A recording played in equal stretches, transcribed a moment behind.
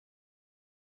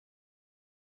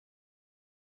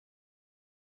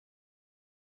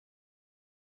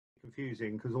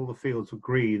confusing because all the fields were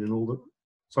green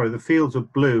and the fields were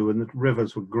blue and the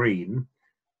rivers were green.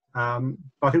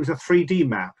 But it was a 3D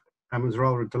map and was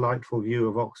rather a delightful view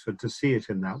of Oxford to see it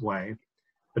in that way.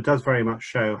 But does very much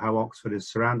show how Oxford is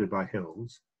surrounded by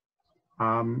hills.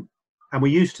 And we're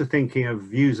used to thinking of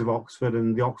views of Oxford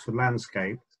and the Oxford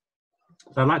landscape.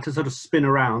 So I'd like to sort of spin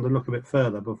around and look a bit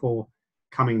further before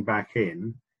coming back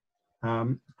in.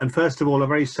 And first of all, a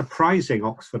very surprising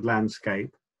Oxford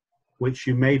landscape, which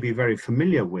you may be very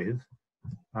familiar with.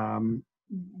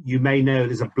 You may know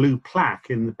there's a blue plaque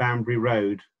in the Banbury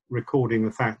Road recording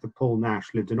the fact that Paul Nash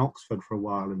lived in Oxford for a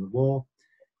while in the war.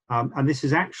 And this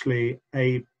is actually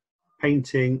a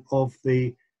painting of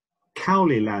the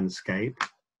Cowley landscape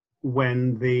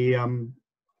when the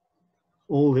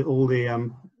all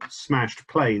the smashed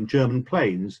German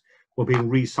planes were being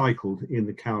recycled in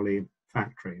the Cowley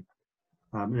factory.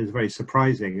 It's a very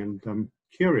surprising and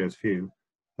curious view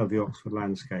of the Oxford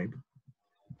landscape.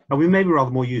 And we may be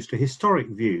rather more used to historic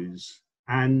views.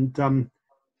 And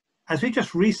as we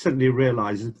just recently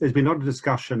realised, there's been a lot of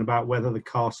discussion about whether the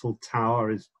castle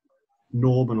tower is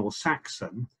Norman or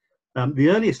Saxon. The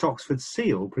earliest Oxford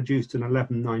seal, produced in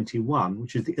 1191,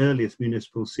 which is the earliest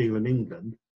municipal seal in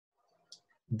England,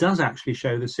 does actually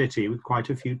show the city with quite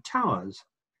a few towers,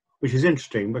 which is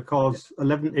interesting because in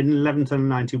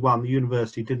 1191 the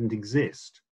university didn't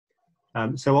exist.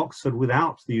 So Oxford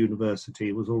without the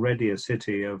university was already a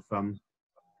city of,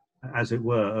 as it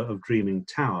were, of dreaming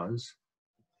towers.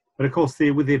 But of course,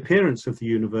 with the appearance of the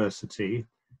university,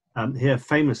 here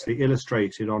famously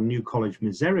illustrated on New College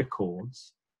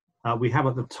misericords, we have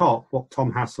at the top what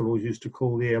Tom Hassell always used to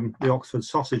call the Oxford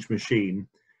sausage machine,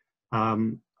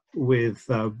 with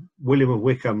William of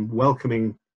Wykeham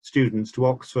welcoming students to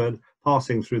Oxford,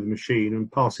 passing through the machine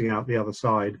and passing out the other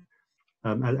side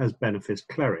as beneficed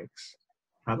clerics.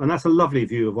 And that's a lovely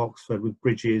view of Oxford with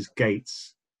bridges,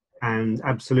 gates, and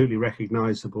absolutely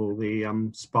recognisable the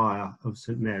spire of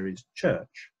St Mary's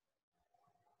Church.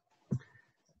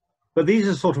 But these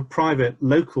are sort of private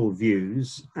local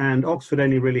views, and Oxford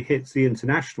only really hits the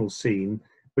international scene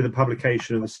with the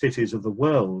publication of the Cities of the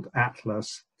World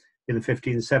Atlas in the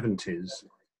 1570s,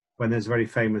 when there's a very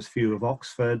famous view of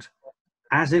Oxford,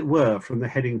 as it were, from the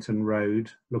Headington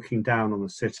Road, looking down on the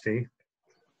city.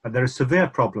 There are severe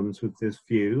problems with this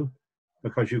view,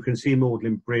 because you can see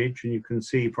Magdalen Bridge and you can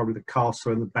see probably the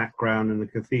castle in the background and the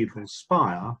cathedral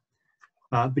spire.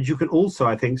 But you can also,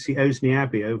 I think, see Osney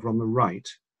Abbey over on the right,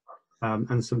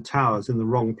 and some towers in the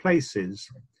wrong places.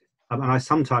 And I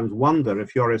sometimes wonder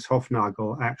if Joris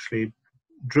Hofnagel actually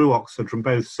drew Oxford from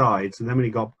both sides, and then when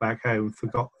he got back home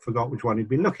forgot which one he'd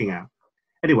been looking at.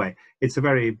 Anyway, it's a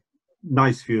very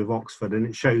nice view of Oxford, and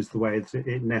it shows the way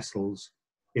it nestles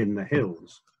in the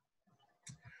hills.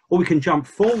 Or we can jump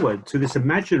forward to this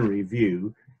imaginary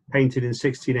view painted in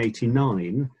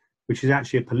 1689, which is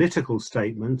actually a political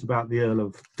statement about the Earl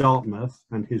of Dartmouth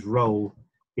and his role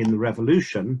in the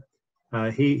Revolution.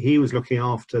 He was looking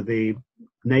after the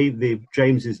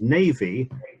James's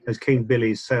navy as King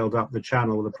Billy sailed up the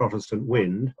channel with a Protestant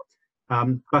wind.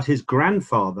 But his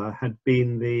grandfather had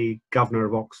been the governor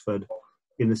of Oxford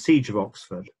in the Siege of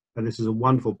Oxford. And this is a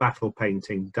wonderful battle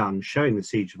painting done showing the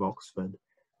Siege of Oxford.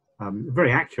 A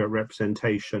very accurate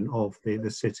representation of the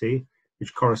city,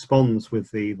 which corresponds with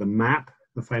the map,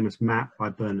 the famous map by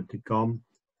Bernard de Gaume.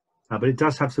 But it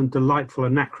does have some delightful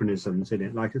anachronisms in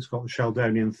it, like it's got the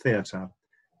Sheldonian Theatre,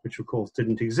 which of course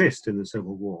didn't exist in the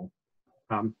Civil War.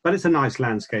 But it's a nice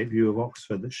landscape view of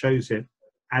Oxford that shows it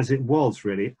as it was,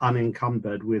 really,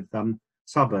 unencumbered with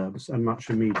suburbs and much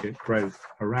immediate growth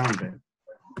around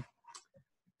it.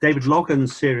 David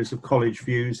Logan's series of college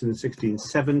views in the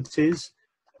 1670s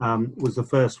was the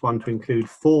first one to include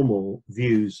formal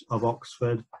views of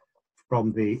Oxford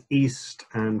from the east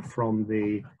and from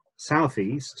the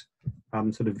southeast,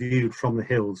 sort of viewed from the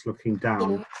hills looking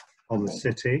down on the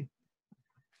city.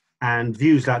 And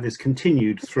views like this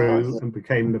continued through and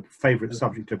became the favourite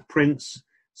subject of prints.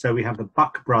 So we have the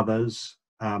Buck brothers,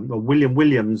 or William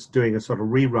Williams doing a sort of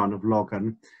rerun of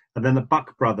Logan, and then the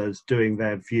Buck brothers doing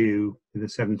their view in the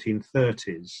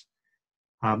 1730s.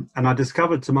 And I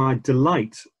discovered to my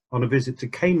delight on a visit to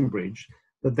Cambridge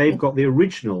that they've got the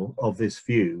original of this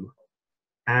view.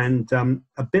 And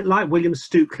a bit like William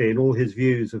Stukeley in all his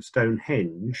views of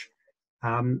Stonehenge,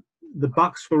 the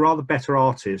Bucks were rather better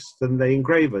artists than the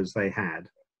engravers they had.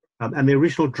 And the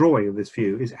original drawing of this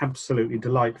view is absolutely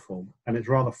delightful, and it's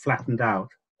rather flattened out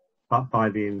by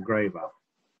the engraver.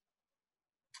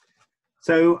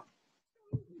 So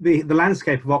the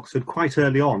landscape of Oxford quite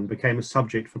early on became a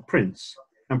subject for prints,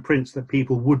 and prints that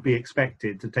people would be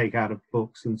expected to take out of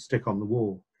books and stick on the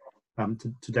wall.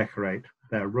 to decorate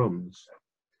their rooms.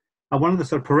 And one of the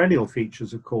sort of perennial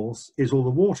features, of course, is all the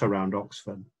water around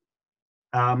Oxford.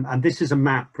 And this is a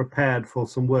map prepared for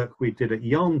some work we did at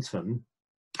Yarnton.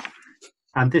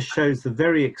 And this shows the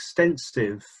very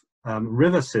extensive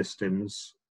river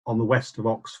systems on the west of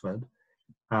Oxford.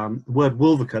 The word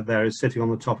Wolvercote there is sitting on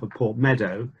the top of Port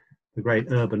Meadow, the great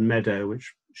urban meadow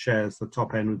which shares the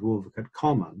top end with Wolvercote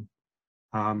Common.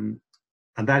 And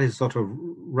that is sort of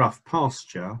rough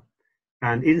pasture.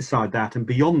 And inside that and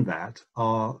beyond that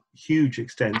are huge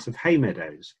extents of hay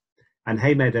meadows. And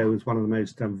hay meadow is one of the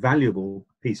most valuable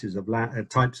pieces of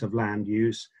types of land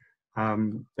use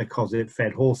because it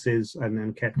fed horses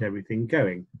and kept everything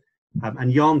going.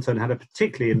 And Yarnton had a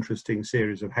particularly interesting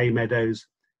series of hay meadows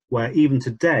where even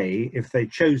today, if they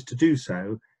chose to do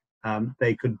so,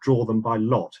 they could draw them by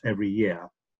lot every year,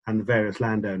 and the various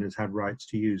landowners had rights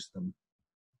to use them.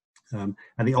 And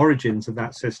the origins of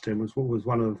that system was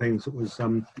one of the things that was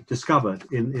discovered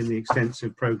in the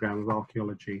extensive programme of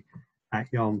archaeology at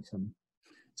Yarnton.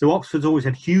 So Oxford's always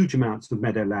had huge amounts of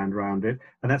meadowland around it,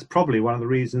 and that's probably one of the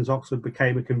reasons Oxford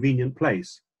became a convenient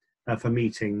place for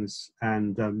meetings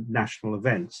and national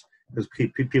events, because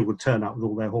people would turn up with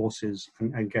all their horses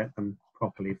and get them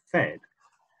properly fed.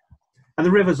 And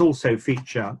the rivers also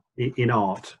feature in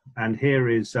art, and here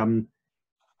is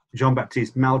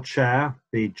Jean-Baptiste Malcher,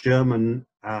 the German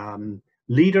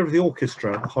leader of the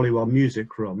orchestra at the Holywell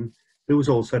Music Room, who was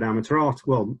also an amateur artist,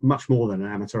 well, much more than an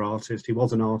amateur artist. He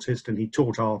was an artist and he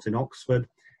taught art in Oxford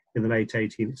in the late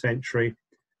 18th century.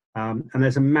 And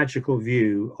there's a magical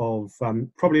view of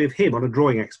probably of him on a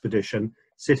drawing expedition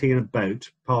sitting in a boat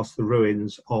past the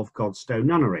ruins of Godstow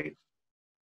Nunnery.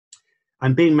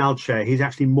 And being Malcher, he's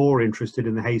actually more interested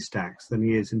in the haystacks than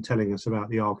he is in telling us about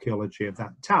the archaeology of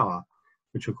that tower,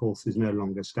 which of course is no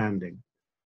longer standing.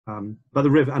 But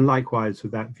the river, and likewise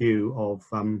with that view of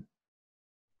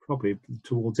probably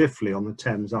towards Iffley on the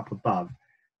Thames up above,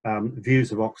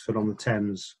 views of Oxford on the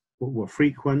Thames were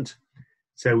frequent.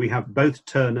 So we have both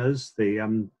Turners,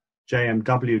 the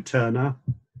JMW Turner,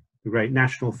 the great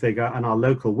national figure, and our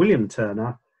local William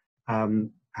Turner,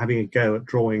 having a go at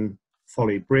drawing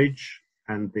Folly Bridge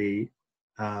and the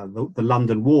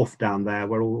London Wharf down there,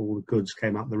 where all the goods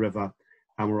came up the river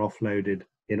and were offloaded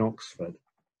in Oxford.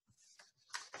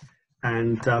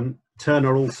 And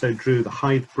Turner also drew the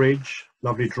Hythe Bridge,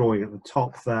 lovely drawing at the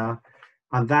top there,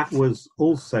 and that was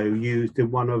also used in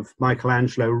one of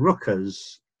Michelangelo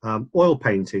Rooker's oil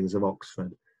paintings of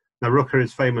Oxford. Now Rooker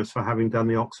is famous for having done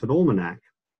the Oxford Almanac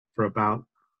for about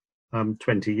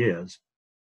 20 years,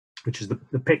 which is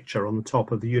the picture on the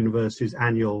top of the university's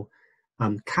annual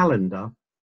calendar.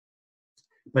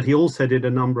 But he also did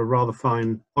a number of rather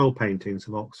fine oil paintings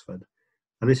of Oxford.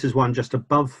 And this is one just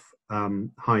above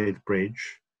Hythe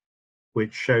Bridge,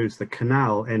 which shows the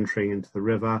canal entering into the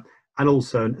river, and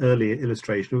also an early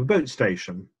illustration of a boat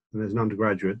station. And there's an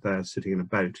undergraduate there sitting in a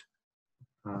boat.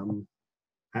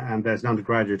 And there's an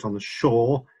undergraduate on the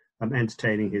shore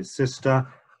entertaining his sister.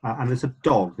 And there's a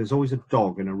dog. There's always a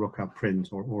dog in a Rooker print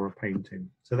or a painting.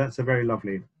 So that's a very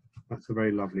lovely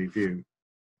view.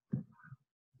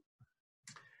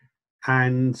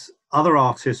 And other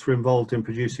artists were involved in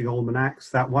producing almanacs.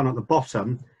 That one at the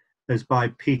bottom is by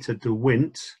Peter de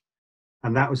Wint,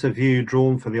 and that was a view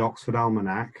drawn for the Oxford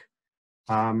Almanac.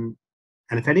 And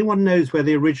if anyone knows where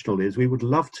the original is, we would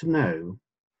love to know,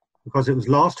 because it was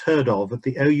last heard of at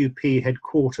the OUP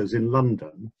headquarters in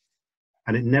London,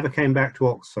 and it never came back to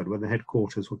Oxford when the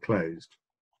headquarters were closed.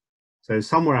 So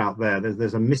somewhere out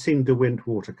there's a missing de Wint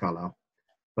watercolour,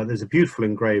 but there's a beautiful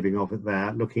engraving of it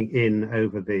there, looking in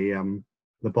over the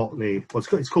Botley. Well,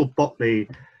 it's called Botley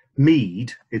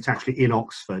Mead. It's actually in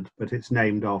Oxford, but it's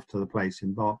named after the place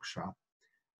in Berkshire.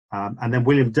 And then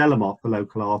William Delamott, the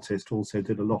local artist, also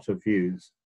did a lot of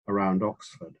views around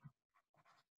Oxford.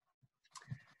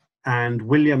 And our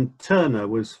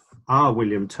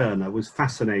William Turner was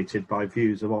fascinated by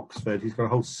views of Oxford. He's got a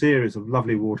whole series of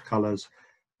lovely watercolours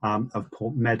of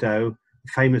Port Meadow,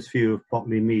 famous view of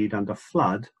Botley Mead under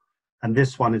flood, and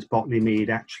this one is Botley Mead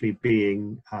actually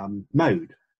being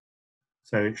mowed.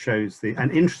 So it shows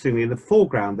and interestingly in the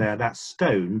foreground there, that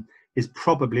stone is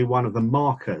probably one of the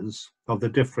markers of the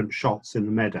different shots in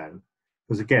the meadow,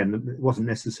 because again, it wasn't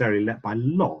necessarily let by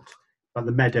lot, but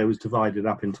the meadow was divided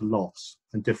up into lots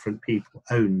and different people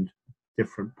owned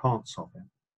different parts of it.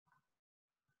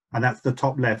 And that's the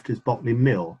top left is Botley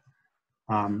Mill,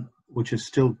 which is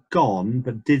still gone,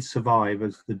 but did survive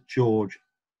as the George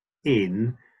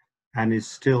Inn and is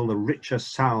still the Richer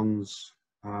Sounds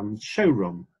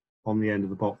showroom on the end of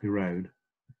the Botley Road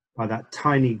by that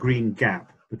tiny green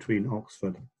gap between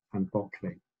Oxford and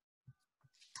Botley.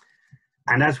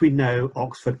 And as we know,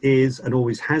 Oxford is and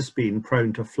always has been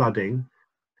prone to flooding.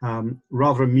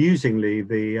 Rather amusingly,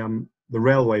 the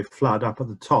railway flood up at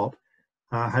the top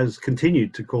has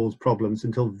continued to cause problems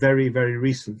until very, very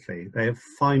recently. They have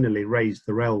finally raised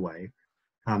the railway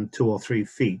 2 or 3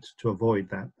 feet to avoid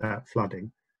that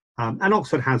flooding. And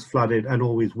Oxford has flooded and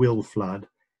always will flood.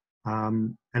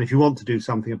 And if you want to do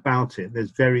something about it,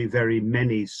 there's very, very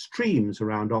many streams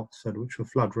around Oxford which are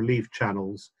flood relief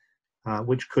channels,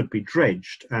 which could be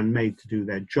dredged and made to do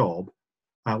their job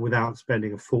without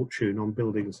spending a fortune on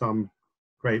building some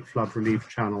great flood relief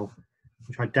channel,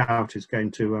 which I doubt is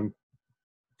going to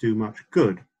do much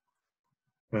good,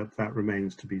 but that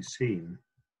remains to be seen.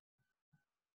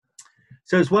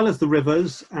 So as well as the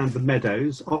rivers and the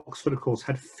meadows, Oxford, of course,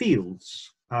 had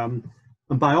fields. And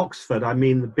by Oxford, I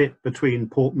mean the bit between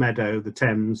Port Meadow, the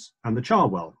Thames, and the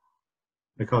Cherwell,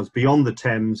 because beyond the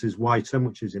Thames is Wytham,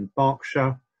 which is in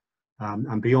Berkshire,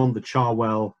 and beyond the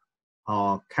Cherwell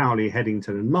are Cowley,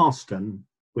 Headington, and Marston,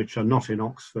 which are not in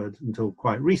Oxford until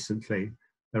quite recently.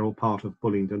 They're all part of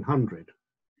Bullingdon Hundred.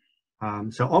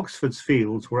 So Oxford's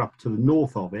fields were up to the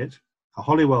north of it.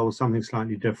 Holywell was something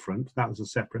slightly different. That was a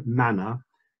separate manor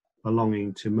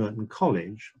belonging to Merton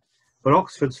College. But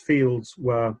Oxford's fields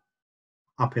were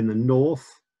up in the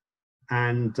north,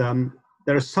 and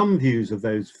there are some views of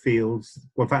those fields.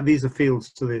 Well, in fact, these are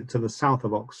fields to the south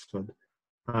of Oxford.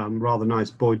 Rather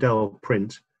nice Boydell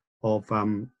print of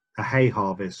a hay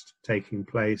harvest taking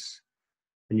place,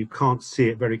 and you can't see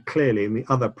it very clearly in the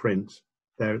other print.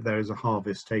 There is a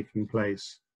harvest taking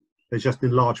place. There's just an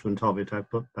enlargement of it I've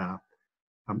put there.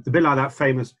 A bit like that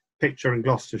famous picture in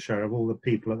Gloucestershire of all the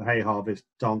people at the hay harvest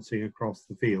dancing across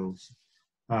the fields.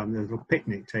 There's a little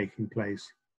picnic taking place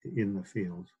in the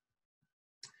field.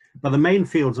 But the main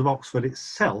fields of Oxford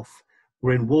itself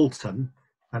were in Walton,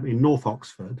 in North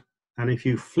Oxford. And if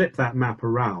you flip that map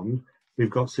around, we've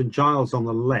got St Giles on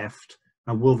the left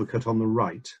and Wolvercote on the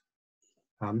right.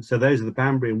 So those are the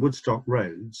Banbury and Woodstock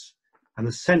roads, and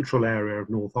the central area of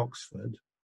North Oxford,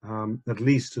 at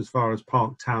least as far as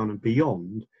Park Town and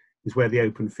beyond, is where the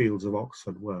open fields of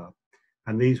Oxford were.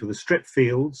 And these were the strip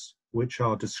fields, which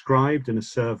are described in a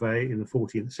survey in the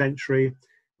 14th century,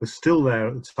 were still there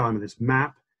at the time of this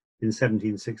map in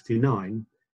 1769,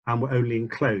 and were only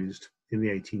enclosed in the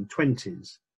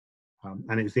 1820s.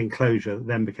 And it was the enclosure that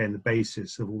then became the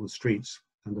basis of all the streets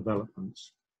and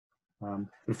developments.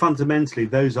 But fundamentally,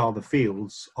 those are the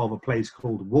fields of a place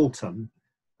called Walton,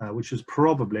 which was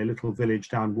probably a little village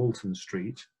down Walton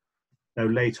Street, though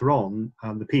later on,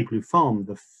 the people who farmed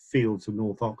the fields of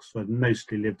North Oxford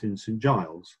mostly lived in St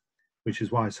Giles, which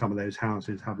is why some of those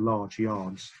houses have large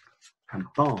yards and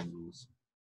barns.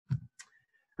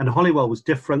 And Holywell was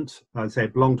different. I'd say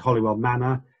it belonged to Holywell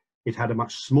Manor. It had a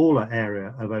much smaller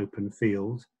area of open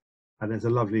field, and there's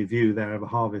a lovely view there of a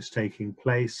harvest taking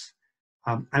place.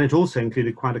 And it also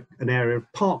included quite an area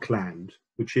of parkland,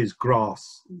 which is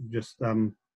grass, just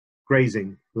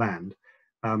grazing land.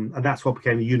 And that's what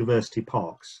became the university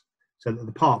parks. So that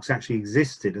the parks actually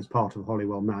existed as part of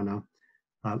Holywell Manor.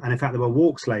 And in fact, there were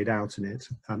walks laid out in it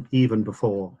even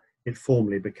before it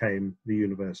formally became the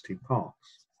university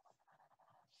parks.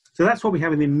 So that's what we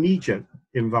have in the immediate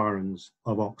environs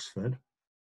of Oxford.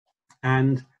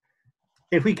 And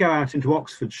if we go out into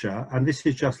Oxfordshire, and this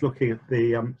is just looking at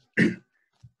the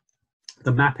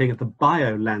the mapping of the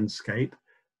bio-landscape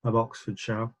of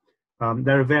Oxfordshire.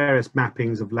 There are various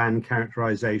mappings of land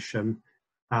characterisation,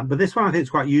 but this one I think is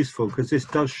quite useful because this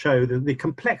does show the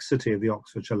complexity of the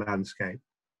Oxfordshire landscape.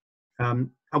 And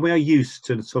we are used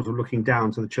to sort of looking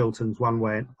down to the Chilterns one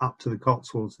way and up to the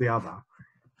Cotswolds the other.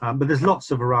 But there's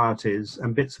lots of varieties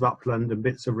and bits of upland and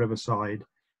bits of riverside.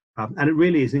 And it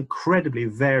really is an incredibly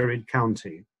varied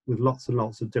county with lots and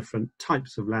lots of different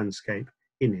types of landscape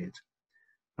in it.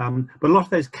 But a lot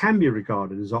of those can be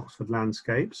regarded as Oxford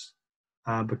landscapes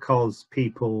because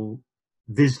people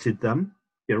visited them,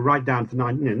 right down to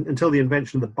until the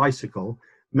invention of the bicycle.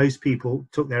 Most people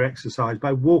took their exercise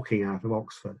by walking out of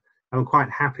Oxford, and were quite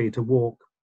happy to walk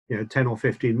 10 or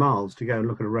 15 miles to go and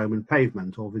look at a Roman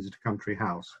pavement or visit a country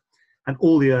house. And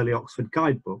all the early Oxford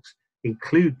guidebooks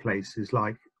include places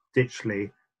like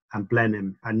Ditchley and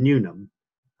Blenheim and Newnham.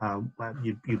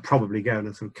 You'd probably go on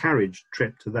a sort of carriage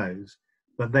trip to those,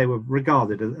 but they were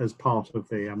regarded as part of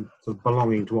the sort of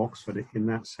belonging to Oxford in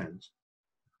that sense.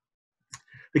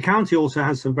 The county also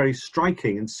has some very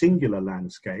striking and singular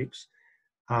landscapes,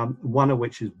 one of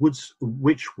which is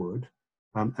Wychwood,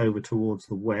 over towards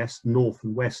the west, north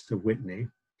and west of Witney.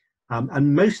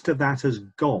 And most of that has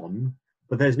gone,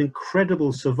 but there's an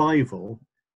incredible survival.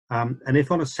 And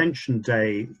if on Ascension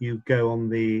Day you go on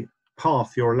the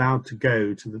path you're allowed to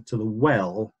go to the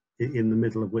well in the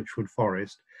middle of Wychwood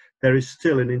Forest, there is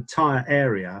still an entire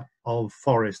area of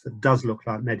forest that does look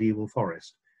like medieval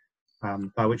forest,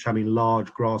 by which I mean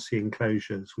large grassy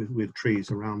enclosures with trees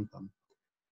around them.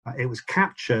 It was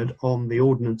captured on the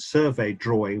Ordnance Survey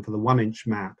drawing for the 1-inch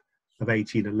map of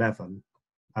 1811,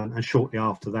 and shortly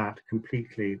after that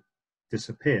completely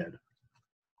disappeared.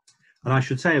 And I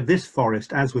should say of this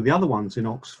forest, as with the other ones in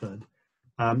Oxford,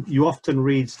 you often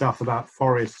read stuff about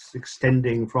forests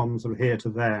extending from sort of here to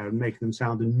there and making them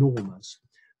sound enormous.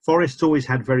 Forests always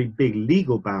had very big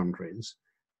legal boundaries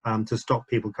to stop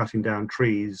people cutting down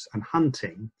trees and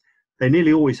hunting. They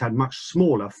nearly always had much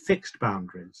smaller fixed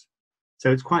boundaries. So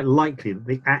it's quite likely that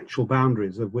the actual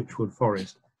boundaries of Wychwood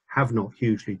Forest have not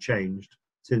hugely changed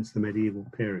since the medieval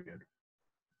period.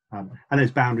 And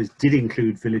those boundaries did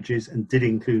include villages and did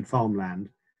include farmland,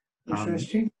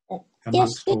 Interesting.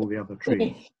 amongst all the other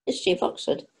trees. History of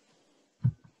Oxford.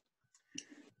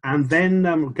 And then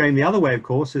going the other way, of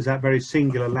course, is that very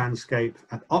singular landscape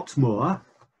at Otmoor.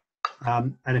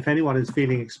 And if anyone is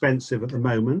feeling expensive at the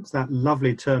moment, that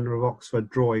lovely Turner of Oxford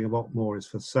drawing of Otmoor is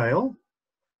for sale,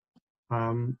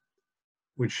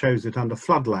 which shows it under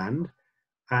floodland.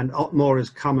 And Otmoor has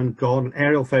come and gone.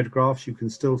 Aerial photographs, you can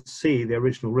still see the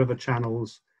original river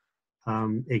channels.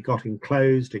 It got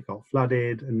enclosed, it got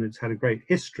flooded, and it's had a great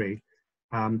history,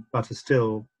 but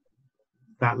still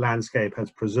that landscape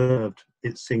has preserved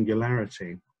its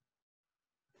singularity.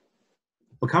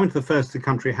 Well, coming to the first of the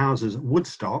country houses at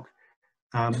Woodstock,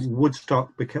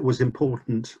 Woodstock was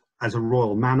important as a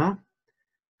royal manor,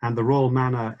 and the royal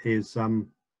manor is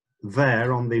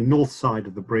there on the north side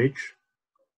of the bridge.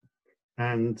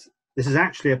 And this is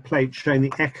actually a plate showing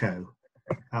the echo.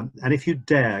 And if you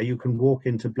dare, you can walk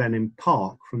into Blenheim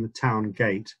Park from the town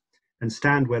gate and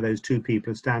stand where those two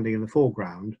people are standing in the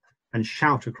foreground and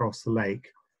shout across the lake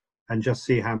and just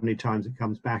see how many times it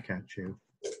comes back at you.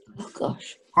 Oh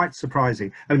gosh. Quite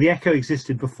surprising. I mean, the echo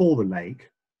existed before the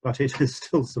lake, but it has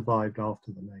still survived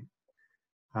after the lake.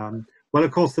 Well,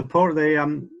 of course,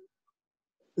 Vanbrugh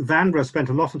spent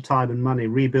a lot of time and money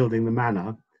rebuilding the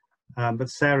manor, but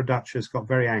Sarah Duchess got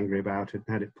very angry about it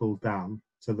and had it pulled down.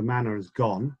 So the manor is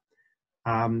gone,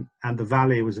 and the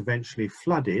valley was eventually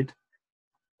flooded,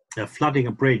 flooding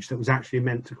a bridge that was actually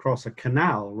meant to cross a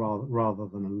canal rather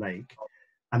than a lake.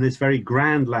 And this very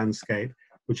grand landscape,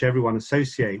 which everyone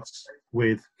associates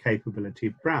with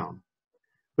Capability Brown.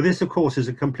 But this, of course, is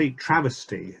a complete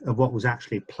travesty of what was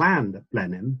actually planned at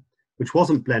Blenheim, which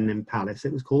wasn't Blenheim Palace,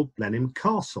 it was called Blenheim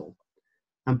Castle.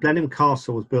 And Blenheim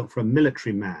Castle was built for a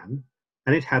military man,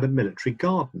 and it had a military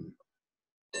garden.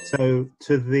 So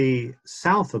to the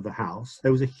south of the house,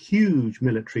 there was a huge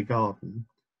military garden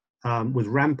with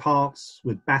ramparts,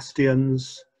 with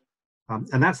bastions.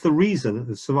 And that's the reason that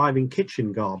the surviving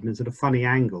kitchen garden is at a funny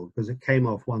angle, because it came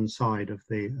off one side of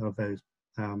those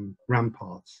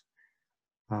ramparts.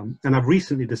 And I've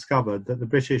recently discovered that the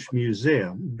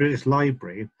British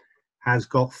Library, has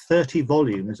got 30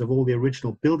 volumes of all the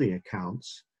original building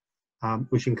accounts,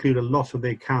 which include a lot of the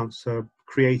accounts of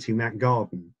creating that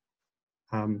garden.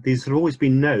 These have always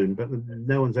been known, but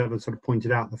no one's ever sort of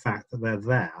pointed out the fact that they're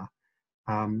there.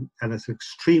 And it's an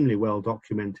extremely well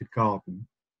documented garden,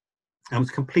 and was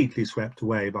completely swept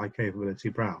away by Capability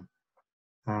Brown,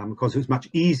 because it was much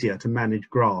easier to manage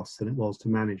grass than it was to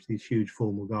manage these huge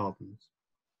formal gardens.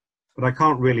 But I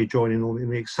can't really join in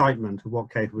the excitement of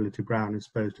what Capability Brown is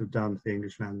supposed to have done to the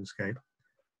English landscape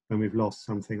when we've lost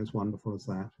something as wonderful as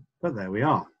that. But there we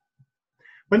are.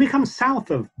 When we come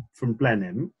south from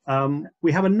Blenheim,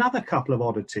 we have another couple of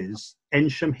oddities,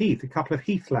 Ensham Heath, a couple of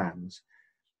heathlands,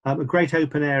 a great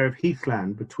open area of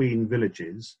heathland between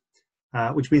villages,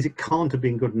 which means it can't have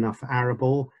been good enough for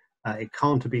arable, it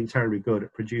can't have been terribly good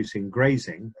at producing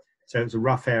grazing, so it's a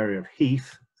rough area of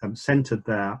heath centred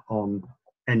there on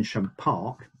Ensham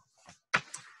Park.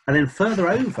 And then further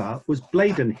over was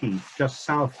Bladen Heath, just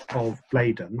south of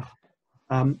Bladen,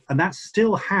 and that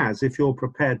still has, if you're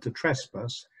prepared to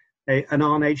trespass, an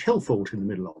Iron Age hill fort in the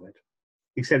middle of it.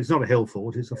 Except it's not a hill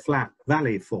fort, it's a flat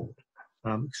valley fort.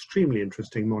 Extremely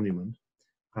interesting monument,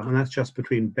 and that's just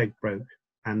between Begbroke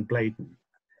and Bladen.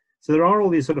 So there are all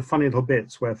these sort of funny little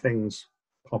bits where things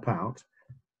pop out.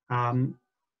 And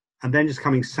then just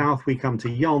coming south, we come to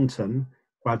Yarnton,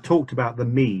 where I've talked about the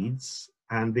meads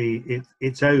and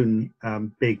its own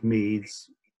big meads,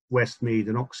 Westmead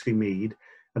and Oxley Mead.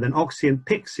 And then Oxley and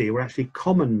Pixie were actually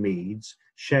common meads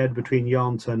shared between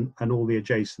Yarnton and all the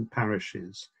adjacent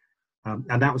parishes.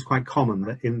 And that was quite common,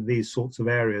 that in these sorts of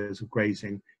areas of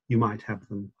grazing, you might have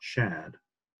them shared.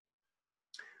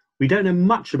 We don't know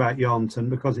much about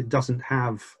Yarnton because it doesn't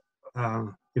have,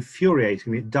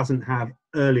 infuriatingly, it doesn't have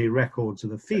early records of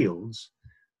the fields.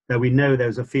 though we know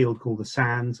there's a field called the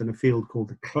Sands and a field called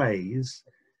the Clays.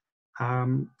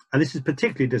 And this is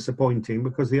particularly disappointing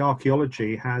because the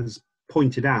archaeology has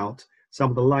pointed out some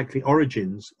of the likely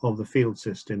origins of the field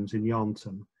systems in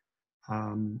Yarnton,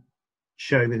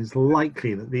 showing that it's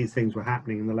likely that these things were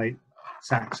happening in the late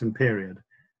Saxon period,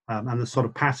 and the sort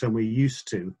of pattern we're used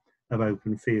to of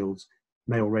open fields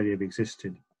may already have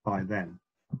existed by then.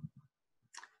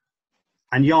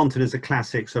 And Yarnton is a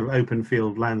classic sort of open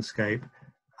field landscape.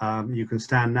 You can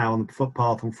stand now on the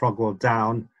footpath on Frogwell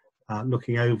Down,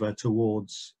 looking over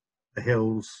towards the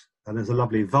hills, and there's a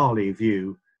lovely Varley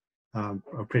view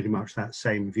of pretty much that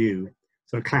same view.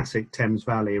 So a classic Thames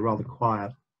Valley, rather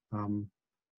quiet,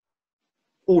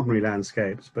 ordinary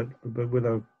landscapes, but with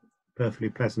a perfectly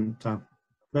pleasant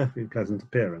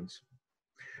appearance.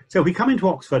 So if we come into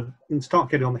Oxford and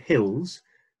start getting on the hills,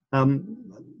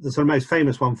 the sort of most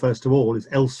famous one, first of all, is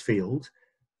Elsfield,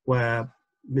 where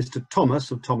Mr. Thomas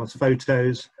of Thomas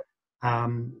Photos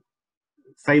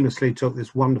famously took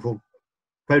this wonderful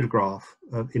photograph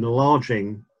of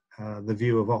enlarging the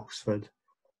view of Oxford,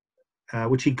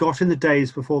 which he got in the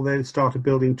days before they started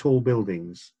building tall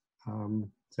buildings.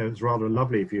 So it's rather a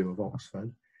lovely view of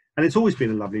Oxford. And it's always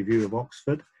been a lovely view of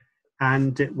Oxford.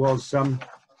 And it was,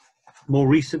 more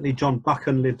recently, John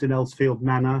Buchan lived in Elsfield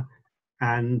Manor,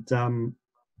 and oh,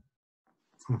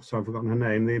 sorry, I've forgotten her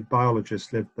name, the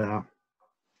biologist lived there.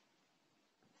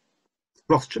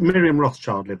 Miriam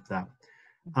Rothschild lived there.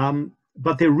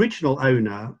 But the original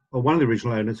owner, or one of the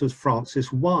original owners, was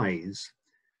Francis Wise.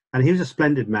 And he was a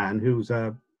splendid man who was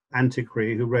an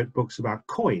antiquary who wrote books about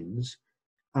coins.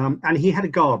 And he had a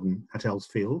garden at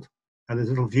Elsfield, and there's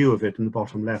a little view of it in the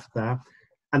bottom left there.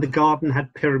 And the garden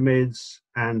had pyramids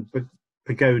and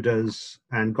pagodas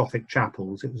and Gothic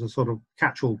chapels. It was a sort of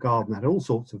catch-all garden, had all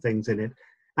sorts of things in it,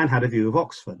 and had a view of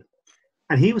Oxford.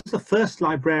 And he was the first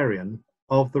librarian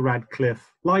of the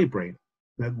Radcliffe Library,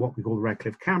 what we call the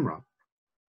Radcliffe Camera,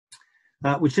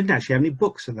 which didn't actually have any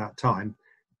books at that time.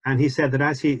 And he said that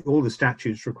as all the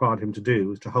statutes required him to do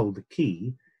was to hold the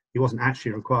key, he wasn't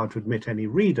actually required to admit any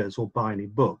readers or buy any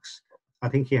books. I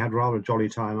think he had rather a jolly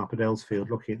time up at Elsfield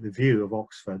looking at the view of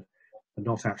Oxford and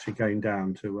not actually going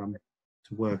down to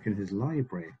work in his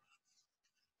library.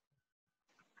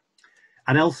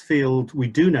 And Elsfield, we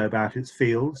do know about its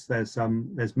fields. There's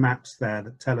maps there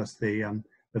that tell us the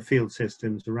field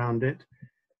systems around it.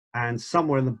 And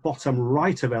somewhere in the bottom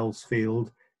right of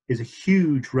Elsfield is a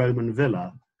huge Roman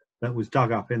villa that was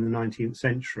dug up in the 19th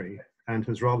century and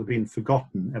has rather been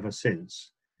forgotten ever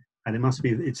since. And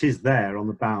it is there on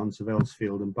the bounds of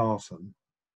Elsfield and Barton.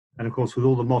 And of course, with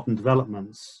all the modern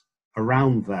developments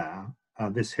around there,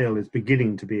 this hill is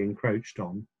beginning to be encroached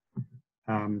on,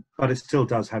 but it still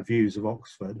does have views of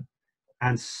Oxford.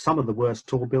 And some of the worst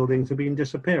tall buildings have been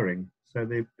disappearing. So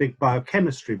the big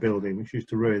biochemistry building, which used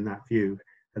to ruin that view,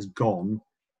 has gone.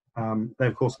 Though,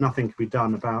 of course, nothing can be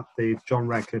done about the John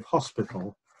Radcliffe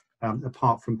Hospital,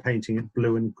 apart from painting it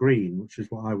blue and green, which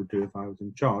is what I would do if I was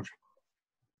in charge.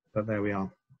 But there we are.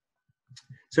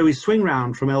 So we swing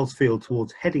round from Elsfield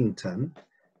towards Headington,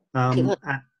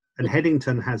 and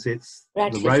Headington has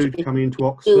the road coming into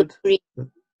Oxford that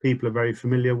people are very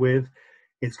familiar with.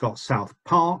 It's got South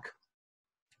Park,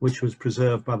 which was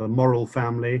preserved by the Morrill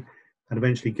family and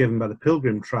eventually given by the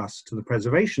Pilgrim Trust to the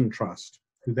Preservation Trust,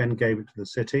 who then gave it to the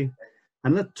city.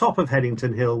 And at the top of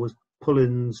Headington Hill was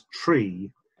Pullen's Tree.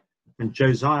 And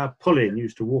Josiah Pullin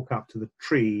used to walk up to the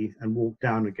tree and walk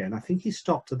down again. I think he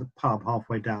stopped at the pub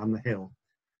halfway down the hill,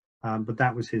 but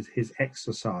that was his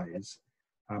exercise.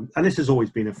 And this has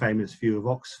always been a famous view of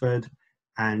Oxford,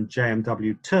 and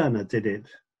J.M.W. Turner did it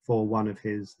for one of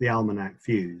the Almanac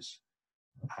views.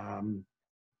 And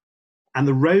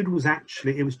the road was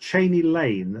it was Cheney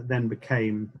Lane that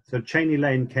then so Cheney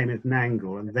Lane came at an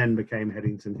angle and then became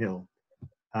Headington Hill.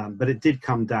 But it did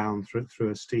come down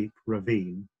through a steep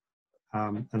ravine.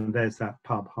 And there's that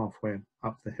pub halfway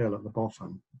up the hill at the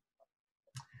bottom.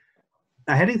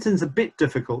 Now, Headington's a bit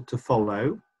difficult to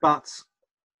follow, but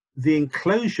the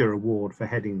enclosure award for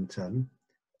Headington,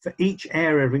 for each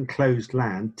area of enclosed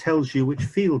land, tells you which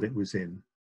field it was in.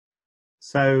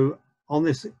 So on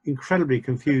this incredibly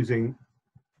confusing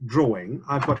drawing,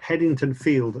 I've got Headington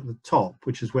Field at the top,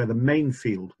 which is where the main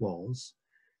field was,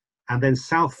 and then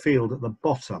South Field at the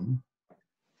bottom,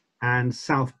 and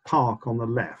South Park on the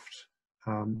left.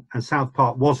 And South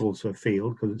Park was also a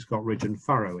field because it's got ridge and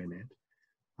furrow in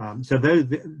it. So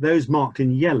those marked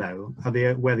in yellow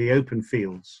are where the open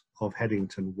fields of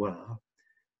Headington were.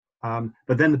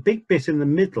 But then the big bit in the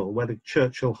middle where the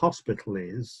Churchill Hospital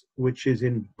is, which is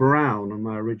in brown on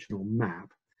my original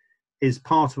map, is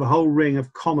part of a whole ring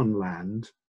of common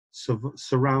land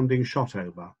surrounding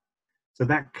Shotover. So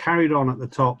that carried on at the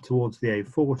top towards the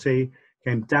A40,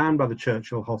 came down by the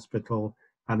Churchill Hospital,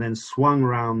 and then swung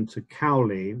round to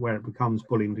Cowley, where it becomes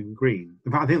Bullingdon Green.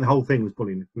 In fact, I think the whole thing was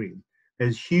Bullingdon Green.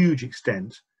 There's huge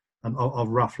extent of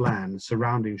rough land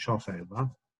surrounding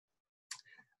Shotover.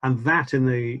 And that in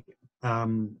the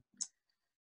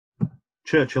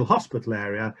Churchill Hospital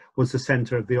area was the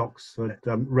centre of the Oxford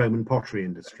Roman pottery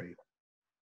industry.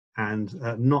 And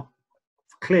not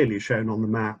clearly shown on the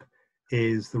map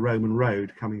is the Roman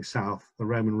road coming south. The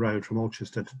Roman road from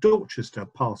Alchester to Dorchester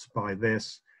passed by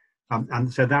this.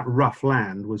 And so that rough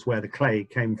land was where the clay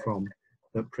came from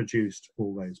that produced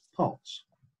all those pots.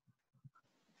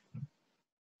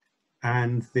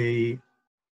 And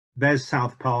there's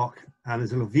South Park, and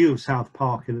there's a little view of South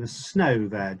Park in the snow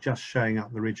there, just showing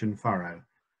up the ridge and furrow.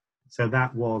 So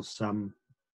that was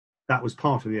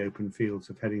part of the open fields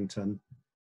of Headington.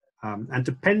 And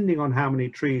depending on how many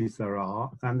trees there are,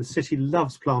 and the city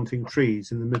loves planting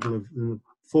trees in the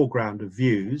foreground of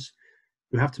views.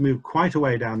 You have to move quite a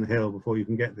way down the hill before you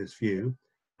can get this view,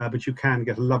 but you can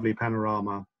get a lovely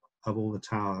panorama of all the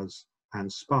towers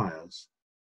and spires.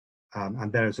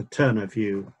 And there is a Turner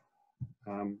view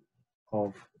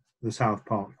of the South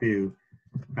Park view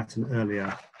at an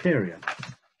earlier period.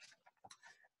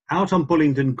 Out on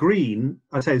Bullingdon Green,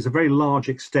 I say, is a very large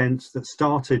extent that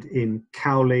started in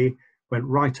Cowley, went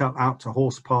right up out to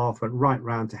Horsepath, went right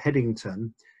round to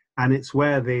Headington, and it's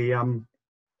where the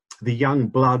young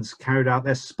bloods carried out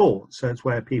their sport. So it's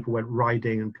where people went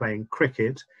riding and playing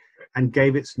cricket, and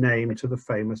gave its name to the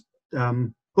famous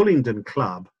Bullingdon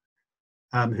Club,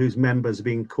 whose members have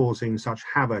been causing such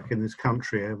havoc in this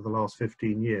country over the last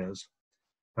 15 years.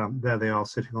 There they are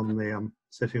sitting on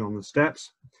the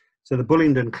steps. So the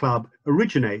Bullingdon Club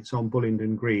originates on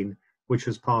Bullingdon Green, which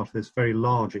is part of this very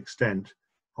large extent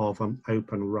of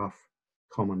open, rough,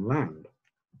 common land.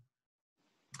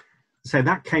 So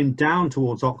that came down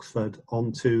towards Oxford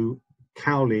onto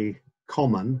Cowley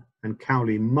Common and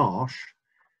Cowley Marsh,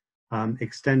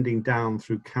 extending down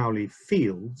through Cowley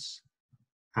Fields.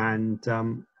 And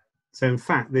so in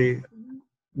fact,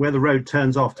 where the road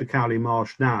turns off to Cowley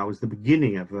Marsh now is the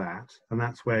beginning of that, and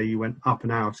that's where you went up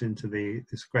and out into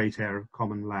this great area of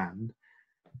common land.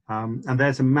 And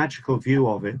there's a magical view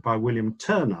of it by William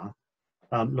Turner,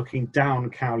 looking down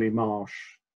Cowley Marsh,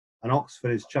 and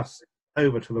Oxford is just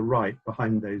over to the right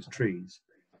behind those trees.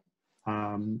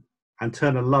 And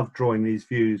Turner loved drawing these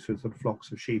views with sort of flocks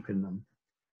of sheep in them.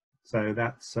 So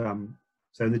that's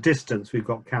so in the distance we've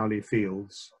got Cowley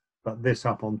Fields, but this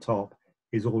up on top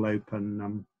is all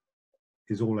open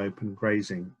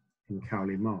grazing in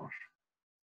Cowley Marsh.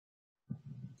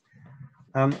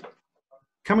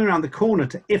 Coming around the corner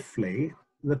to Iffley,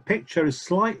 the picture is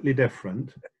slightly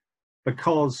different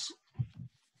because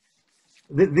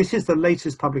this is the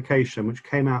latest publication which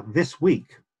came out this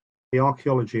week, the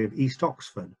Archaeology of East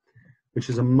Oxford, which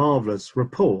is a marvellous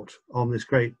report on this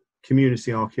great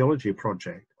community archaeology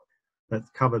project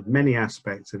that covered many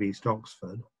aspects of East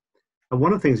Oxford. And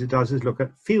one of the things it does is look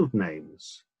at field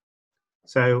names.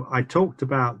 So I talked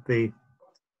about the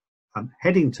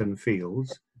Headington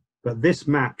fields, but this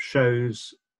map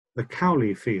shows the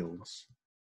Cowley fields,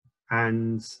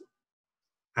 and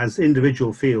as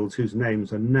individual fields whose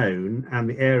names are known, and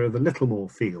the area of the Littlemore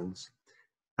fields,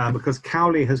 because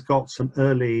Cowley has got some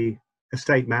early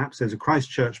estate maps. There's a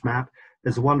Christchurch map,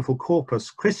 there's a wonderful Corpus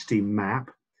Christi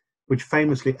map, which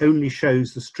famously only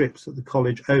shows the strips that the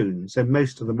college owns. So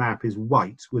most of the map is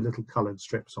white with little coloured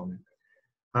strips on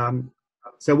it.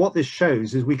 So what this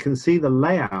shows is we can see the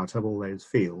layout of all those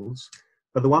fields,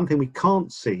 but the one thing we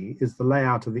can't see is the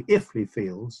layout of the Iffley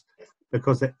fields,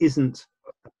 because there isn't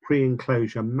a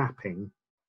pre-enclosure mapping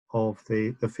of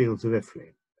the fields of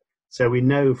Iffley. So we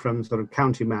know from sort of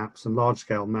county maps and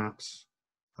large-scale maps,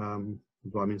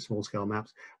 well, I mean small-scale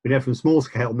maps, we know from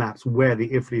small-scale maps where the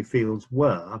Iffley fields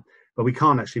were, but we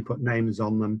can't actually put names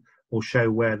on them or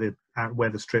show where the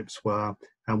strips were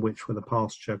and which were the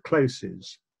pasture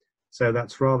closes. So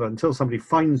that's rather, until somebody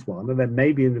finds one, and there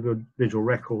may be individual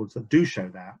records that do show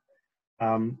that,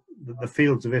 the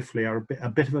fields of Iffley are a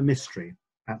bit of a mystery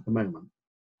at the moment.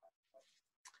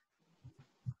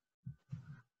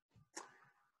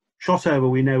 Shotover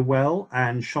we know well,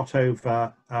 and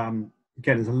Shotover,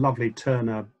 again, is a lovely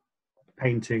Turner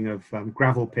painting of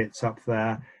gravel pits up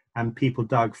there, and people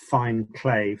dug fine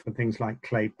clay for things like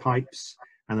clay pipes,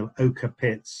 and there were ochre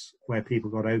pits where people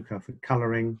got ochre for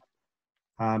colouring.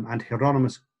 And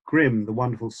Hieronymus Grimm, the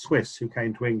wonderful Swiss who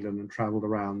came to England and travelled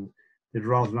around, did a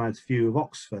rather nice view of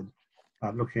Oxford,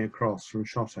 looking across from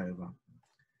Shotover.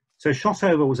 So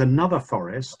Shotover was another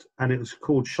forest, and it was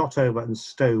called Shotover and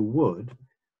Stow Wood.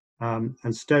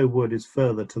 and Stow Wood is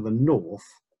further to the north.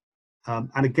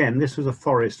 And again, this was a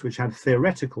forest which had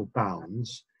theoretical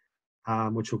bounds,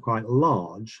 which were quite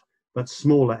large, but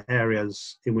smaller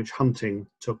areas in which hunting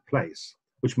took place,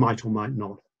 which might or might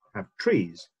not have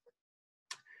trees.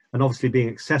 And obviously being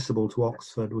accessible to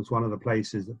Oxford was one of the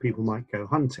places that people might go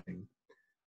hunting.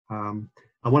 And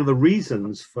one of the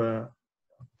reasons for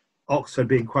Oxford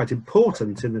being quite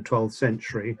important in the 12th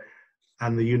century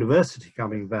and the university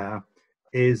coming there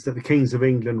is that the kings of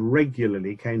England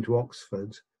regularly came to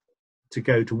Oxford to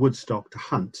go to Woodstock to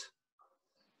hunt.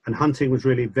 And hunting was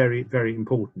really very, very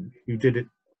important. You did it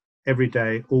every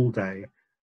day, all day,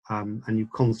 and you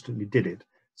constantly did it.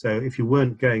 So if you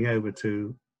weren't going over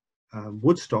to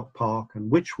Woodstock Park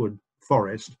and Wychwood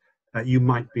Forest, you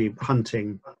might be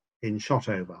hunting in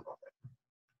Shotover.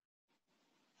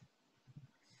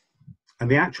 And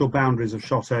the actual boundaries of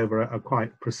Shotover are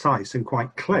quite precise and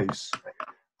quite close.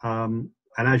 And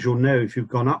as you'll know, if you've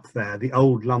gone up there, the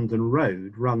old London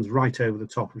Road runs right over the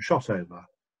top of Shotover.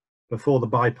 Before the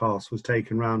bypass was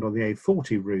taken round on the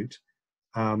A40 route,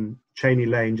 Cheney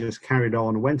Lane just carried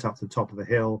on and went up the top of the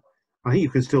hill. I think you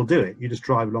can still do it. You just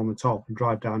drive along the top and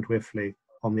drive down to Iffley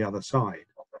on the other side.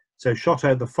 So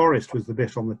Shotover, the forest, was the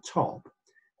bit on the top.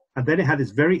 And then it had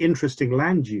this very interesting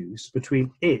land use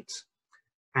between it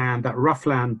and that rough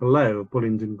land below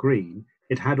Bullingdon Green.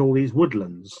 It had all these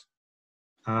woodlands,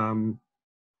 Magdalen,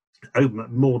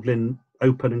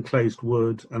 open and closed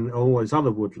wood, and all those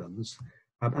other woodlands.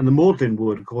 And the Magdalen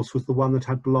wood, of course, was the one that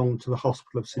had belonged to the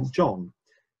Hospital of St. John.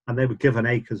 And they were given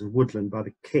acres of woodland by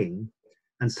the king.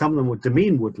 And some of them were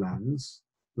demesne woodlands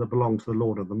that belonged to the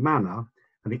lord of the manor.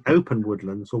 And the open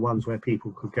woodlands were ones where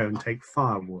people could go and take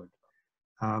firewood.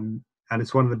 And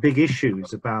it's one of the big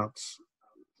issues about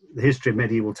the history of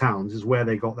medieval towns is where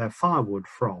they got their firewood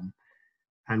from.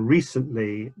 And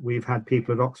recently, we've had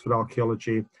people at Oxford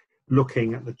Archaeology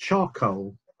looking at the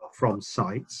charcoal from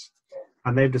sites,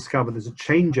 and they've discovered there's a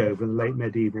changeover in the late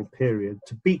medieval period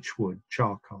to beechwood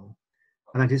charcoal.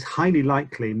 And that is highly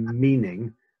likely,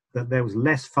 meaning that there was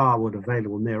less firewood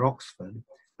available near Oxford,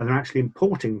 and they're actually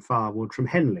importing firewood from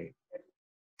Henley.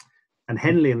 And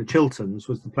Henley and the Chilterns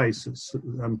was the place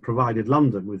that provided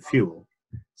London with fuel.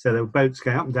 So there were boats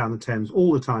going up and down the Thames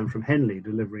all the time from Henley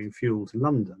delivering fuel to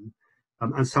London.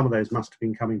 And some of those must have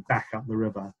been coming back up the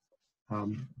river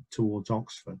towards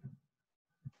Oxford.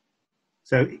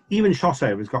 So even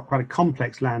Shotover has got quite a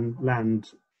complex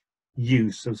land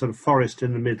use of sort of forest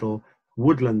in the middle,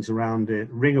 woodlands around it,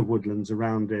 ring of woodlands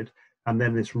around it, and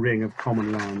then this ring of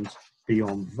common land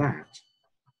beyond that.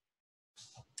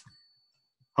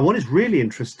 And what is really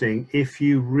interesting, if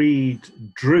you read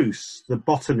Druce, the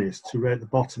botanist who wrote the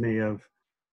botany of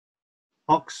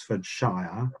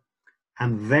Oxfordshire,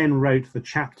 and then wrote the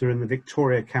chapter in the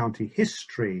Victoria County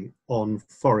History on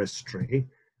forestry,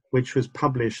 which was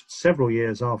published several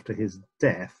years after his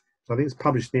death. So I think it's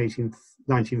published in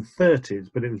the 1930s,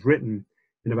 but it was written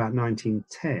in about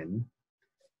 1910.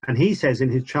 And he says in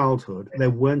his childhood, there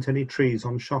weren't any trees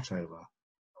on Shotover.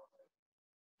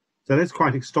 So that's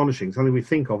quite astonishing. Something we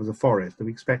think of as a forest that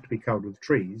we expect to be covered with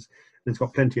trees, and it's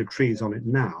got plenty of trees on it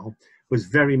now, was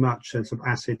very much a sort of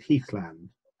acid heathland.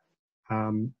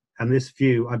 And this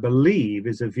view, I believe,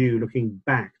 is a view looking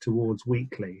back towards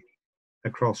Wheatley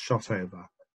across Shotover.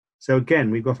 So again,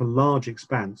 we've got a large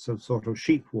expanse of sort of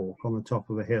sheep walk on the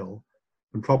top of a hill,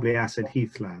 and probably acid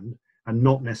heathland, and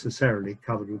not necessarily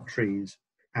covered with trees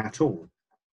at all.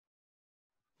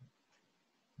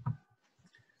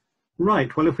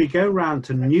 Right, well, if we go round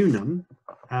to Newnham,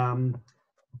 and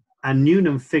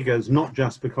Newnham figures not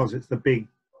just because it's the big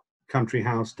country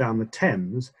house down the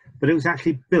Thames, but it was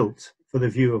actually built for the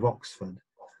view of Oxford.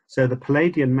 So the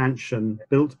Palladian mansion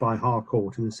built by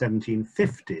Harcourt in the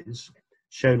 1750s,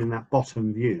 shown in that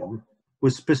bottom view,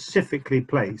 was specifically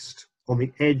placed on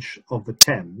the edge of the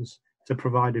Thames to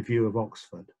provide a view of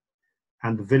Oxford.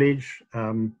 And the village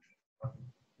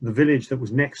that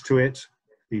was next to it,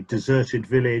 the deserted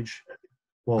village,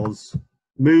 was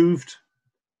moved,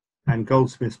 and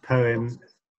Goldsmith's poem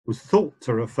was thought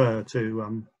to refer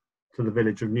to the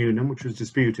village of Newnham, which was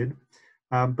disputed.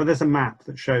 But there's a map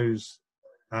that shows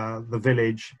the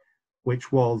village,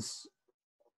 which was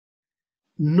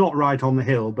not right on the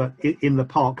hill, but in the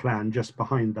parkland just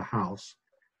behind the house.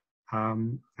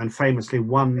 And famously,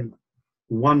 one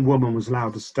woman was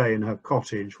allowed to stay in her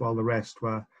cottage while the rest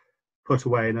were put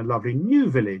away in a lovely new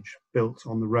village built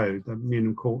on the road, the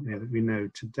Newnham Courtenay that we know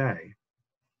today.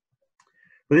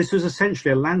 But this was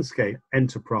essentially a landscape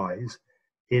enterprise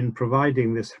in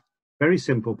providing this very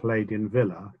simple Palladian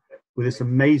villa with this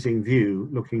amazing view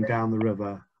looking down the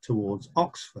river towards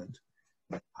Oxford.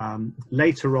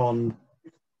 Later on,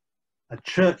 A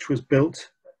church was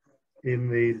built in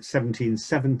the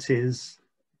 1770s,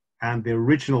 and the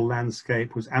original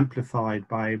landscape was amplified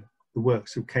by the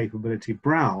works of Capability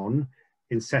Brown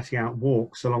in setting out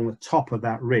walks along the top of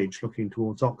that ridge looking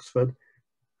towards Oxford.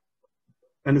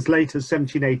 And as late as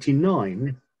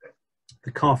 1789,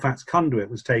 the Carfax conduit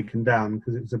was taken down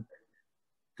because it was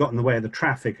got in the way of the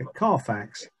traffic at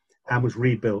Carfax and was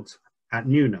rebuilt at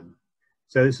Newnham.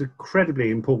 So it's an incredibly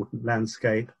important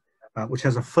landscape, which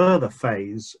has a further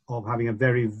phase of having a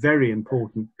very, very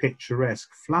important picturesque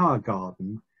flower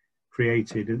garden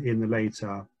created in the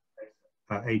later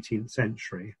 18th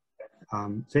century.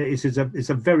 So it's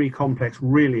a very complex,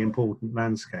 really important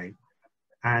landscape.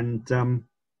 And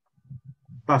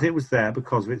but it was there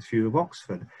because of its view of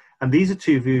Oxford. And these are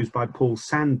two views by Paul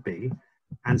Sandby.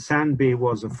 And Sandby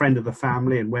was a friend of the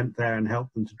family and went there and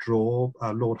helped them to draw.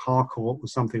 Lord Harcourt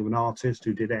was something of an artist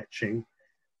who did etching.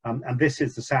 And this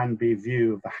is the Sandby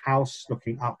view of the house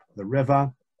looking up the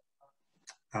river.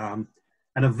 And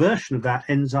a version of that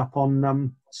ends up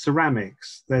on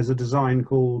ceramics. There's a design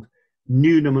called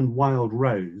Newnham and Wild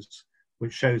Rose,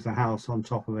 which shows the house on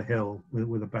top of a hill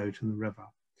with a boat in the river.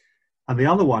 And the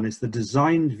other one is the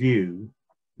designed view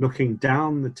looking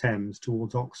down the Thames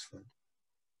towards Oxford.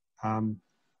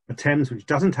 A Thames which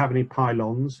doesn't have any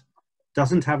pylons,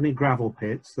 doesn't have any gravel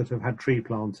pits that have had tree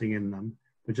planting in them,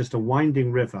 but just a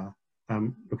winding river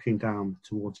looking down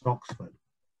towards Oxford.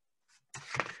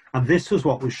 And this was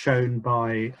what was shown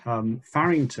by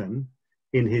Farrington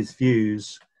in his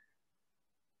views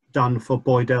done for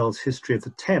Boydell's History of the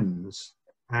Thames.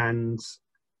 And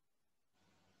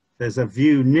there's a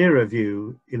view, nearer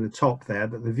view in the top there,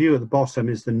 but the view at the bottom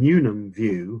is the Newnham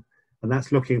view, and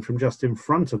that's looking from just in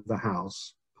front of the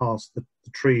house, past the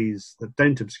trees that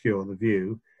don't obscure the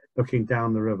view, looking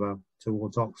down the river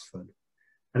towards Oxford.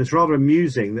 And it's rather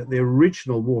amusing that the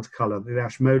original watercolour that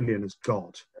Ashmolean has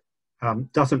got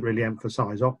doesn't really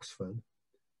emphasise Oxford.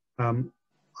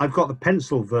 I've got the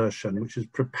pencil version, which is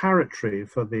preparatory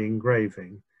for the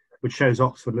engraving, which shows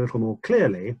Oxford a little more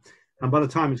clearly. And by the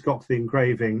time it's got to the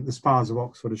engraving, the spires of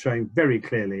Oxford are showing very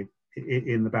clearly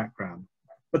in the background,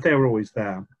 but they were always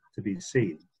there to be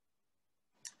seen.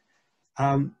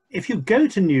 If you go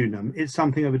to Newnham, it's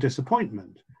something of a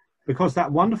disappointment, because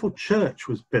that wonderful church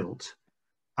was built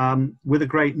with a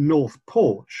great north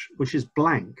porch, which is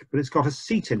blank, but it's got a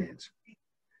seat in it.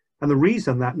 And the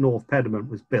reason that north pediment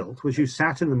was built was you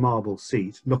sat in the marble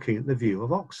seat looking at the view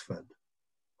of Oxford.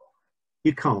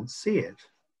 You can't see it.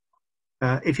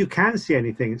 If you can see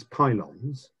anything, it's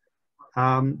pylons.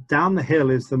 Down the hill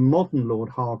is the modern Lord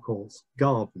Harcourt's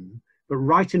garden, but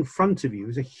right in front of you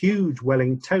is a huge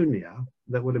Wellingtonia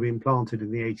that would have been planted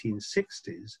in the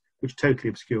 1860s, which totally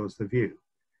obscures the view.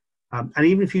 And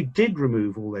even if you did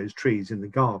remove all those trees in the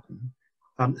garden,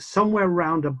 somewhere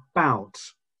round about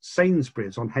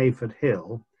Sainsbury's on Hayford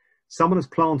Hill, someone has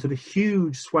planted a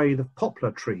huge swathe of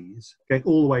poplar trees going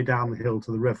all the way down the hill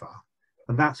to the river.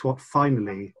 And that's what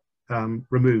finally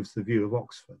removes the view of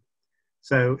Oxford.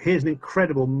 So here's an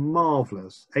incredible,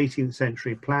 marvellous 18th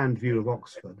century planned view of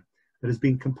Oxford that has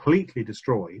been completely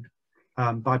destroyed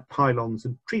by pylons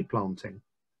and tree planting.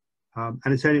 And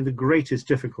it's only the greatest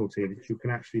difficulty that you can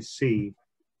actually see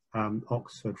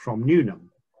Oxford from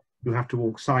Newnham. You have to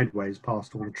walk sideways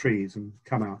past all the trees and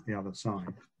come out the other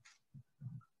side.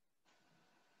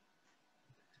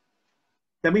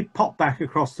 Then we pop back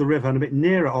across the river, and a bit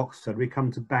nearer Oxford, we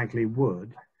come to Bagley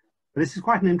Wood. But this is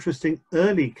quite an interesting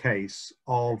early case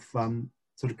of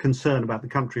sort of concern about the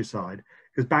countryside,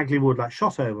 because Bagley Wood, like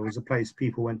Shotover, was a place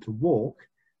people went to walk.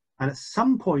 And at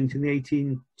some point in the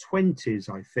 1820s,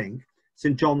 I think,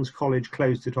 St John's College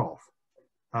closed it off.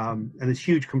 And there's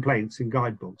huge complaints in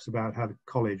guidebooks about how the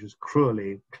college has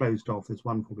cruelly closed off this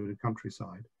wonderful bit of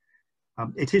countryside.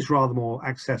 It is rather more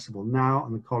accessible now,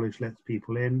 and the college lets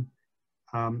people in.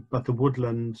 But the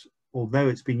woodland, although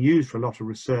it's been used for a lot of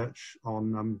research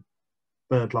on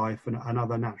bird life and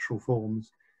other natural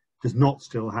forms, does not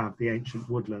still have the ancient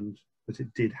woodland that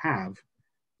it did have,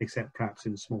 except perhaps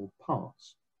in small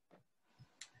parts.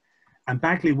 And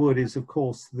Bagley Wood is, of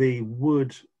course, the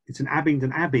wood, it's an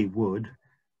Abingdon Abbey wood,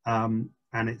 and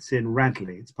it's in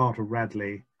Radley, it's part of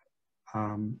Radley.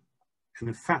 And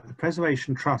in fact, the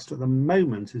Preservation Trust at the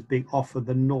moment is being offered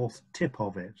the north tip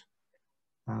of it,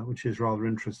 which is rather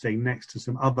interesting, next to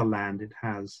some other land it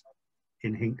has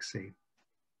in Hinksey.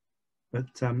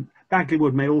 But Bagley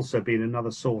Wood may also be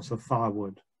another source of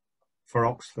firewood for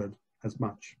Oxford as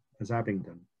much as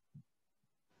Abingdon.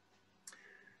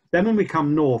 Then when we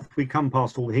come north, we come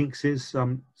past all the Hinkseys,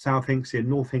 South Hinksey and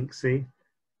North Hinksey.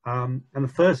 And the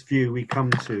first view we come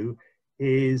to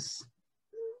is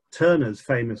Turner's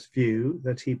famous view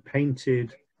that he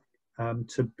painted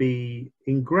to be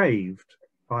engraved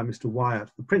by Mr. Wyatt,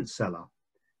 the print seller.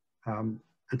 And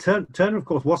Turner, of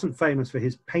course, wasn't famous for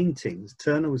his paintings.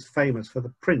 Turner was famous for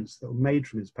the prints that were made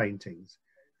from his paintings.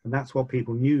 And that's what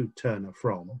people knew Turner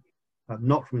from,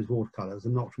 not from his watercolours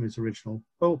and not from his original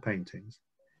oil paintings.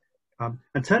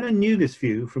 And Turner knew this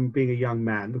view from being a young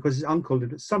man because his uncle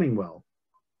lived at Sunningwell.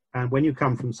 And when you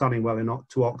come from Sunningwell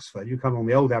to Oxford, you come on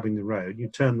the old Abingdon Road, you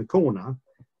turn the corner,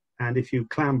 and if you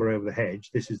clamber over the hedge,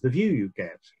 this is the view you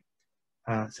get.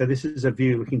 So this is a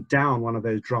view looking down one of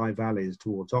those dry valleys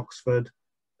towards Oxford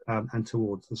and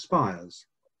towards the spires.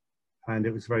 And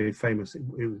it was very famous.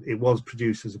 It was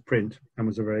produced as a print and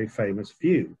was a very famous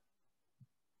view.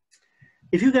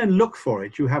 If you go and look for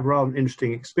it, you have rather an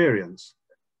interesting experience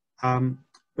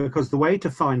because the way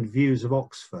to find views of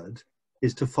Oxford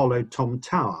is to follow Tom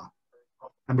Tower.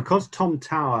 And because Tom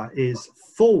Tower is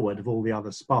forward of all the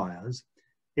other spires,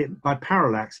 by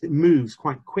parallax, it moves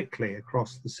quite quickly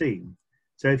across the scene.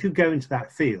 So if you go into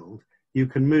that field, you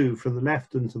can move from the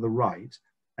left and to the right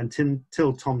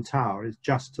until Tom Tower is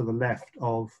just to the left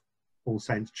of All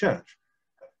Saints Church.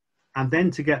 And then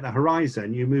to get the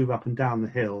horizon, you move up and down the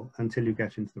hill until you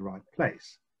get into the right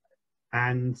place.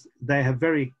 And they have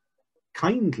very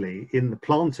kindly, in the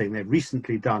planting they've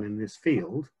recently done in this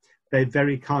field, they've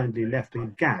very kindly left a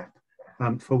gap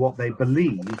for what they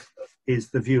believe is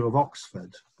the view of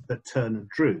Oxford that Turner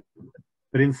drew.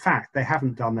 But in fact, they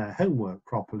haven't done their homework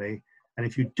properly. And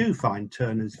if you do find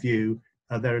Turner's view,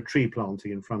 there are tree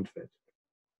planting in front of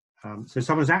it. So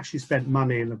someone's actually spent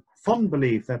money in a fond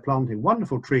belief they're planting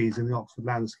wonderful trees in the Oxford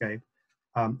landscape,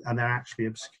 and they're actually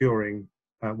obscuring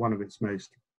one of its most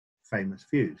famous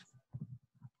views.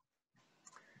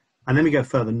 And then we go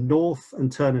further north,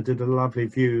 and Turner did a lovely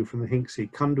view from the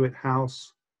Hinksey Conduit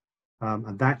House,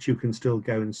 and that you can still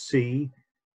go and see.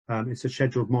 It's a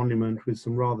scheduled monument with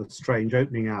some rather strange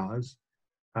opening hours,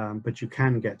 but you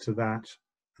can get to that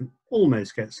and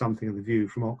almost get something of the view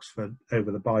from Oxford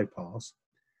over the bypass.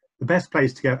 The best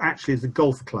place to go actually is the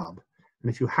golf club.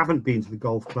 And if you haven't been to the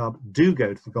golf club, do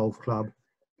go to the golf club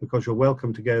because you're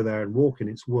welcome to go there and walk in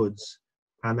its woods.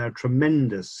 And there are a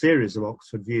tremendous series of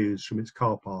Oxford views from its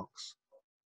car parks.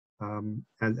 And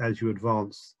as you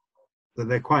advance,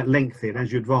 they're quite lengthy. And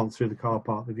as you advance through the car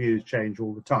park, the views change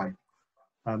all the time.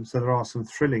 So there are some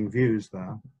thrilling views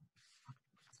there.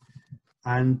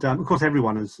 And of course,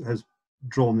 everyone has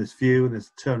drawn this view, and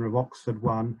there's Turner of Oxford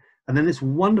one. And then this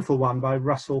wonderful one by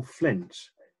Russell Flint.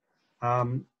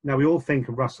 Now, we all think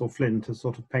of Russell Flint as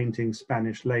sort of painting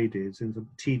Spanish ladies in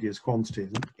tedious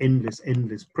quantities and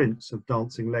endless prints of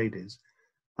dancing ladies.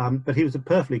 But he was a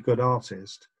perfectly good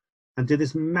artist and did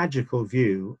this magical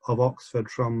view of Oxford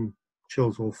from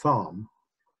Chilswell Farm,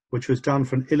 which was done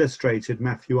for an illustrated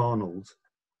Matthew Arnold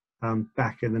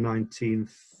back in the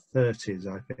 1930s,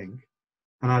 I think.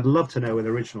 And I'd love to know where the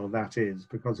original of that is,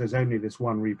 because there's only this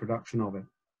one reproduction of it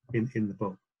in the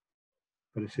book.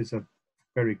 But it is a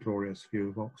very glorious view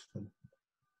of Oxford.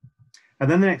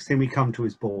 And then the next thing we come to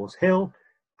is Boars Hill.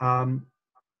 And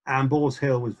Boars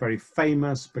Hill was very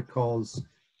famous because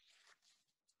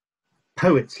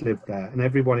poets lived there, and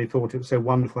everybody thought it was so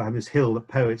wonderful having this hill that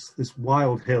poets, this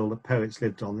wild hill that poets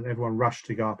lived on, that everyone rushed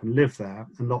to go up and live there,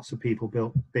 and lots of people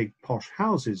built big posh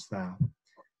houses there.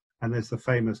 And there's the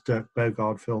famous Dirk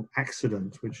Bogarde film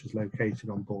Accident, which is located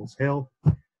on Boars Hill.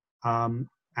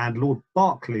 And Lord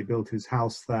Berkeley built his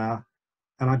house there,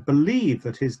 and I believe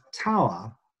that his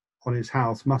tower on his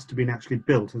house must have been actually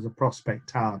built as a prospect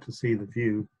tower to see the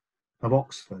view of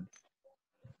Oxford.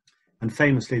 And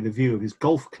famously, the view of his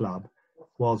golf club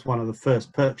was one of the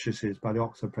first purchases by the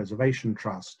Oxford Preservation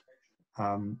Trust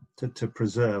to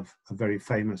preserve a very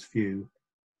famous view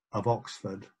of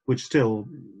Oxford, which still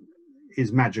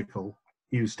is magical.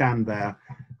 You stand there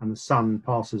and the sun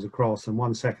passes across, and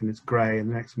 1 second it's grey and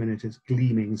the next minute it's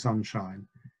gleaming sunshine.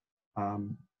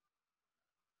 And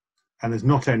there's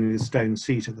not only the stone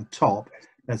seat at the top,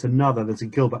 there's a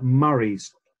Gilbert Murray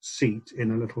seat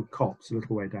in a little copse a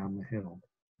little way down the hill.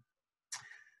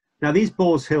 Now, these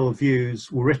Boars Hill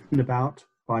views were written about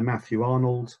by Matthew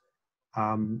Arnold,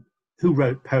 who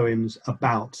wrote poems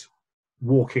about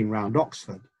walking round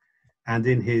Oxford. And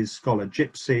in his Scholar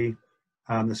Gypsy,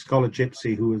 the Scholar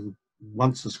Gypsy, who was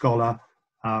once a scholar,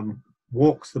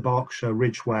 walks the Berkshire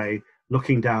Ridgeway,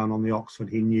 looking down on the Oxford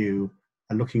he knew,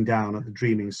 and looking down at the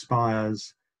dreaming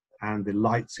spires and the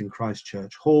lights in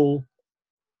Christchurch Hall.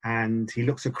 And he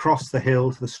looks across the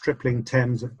hill to the stripling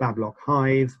Thames at Bablock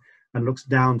Hythe, and looks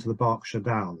down to the Berkshire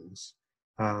Downs.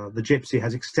 The Gypsy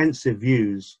has extensive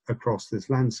views across this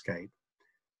landscape.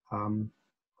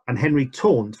 And Henry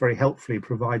Taunt very helpfully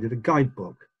provided a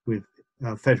guidebook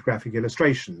photographic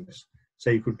illustrations. So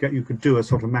you could do a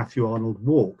sort of Matthew Arnold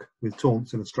walk with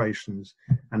Taunt's illustrations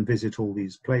and visit all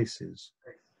these places.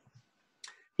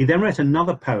 He then wrote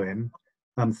another poem,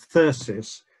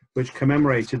 Thyrsis, which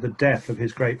commemorated the death of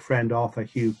his great friend Arthur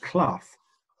Hugh Clough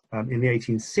in the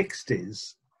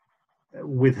 1860s,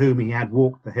 with whom he had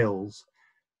walked the hills.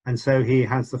 And so he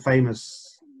has the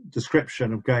famous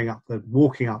description of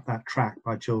walking up that track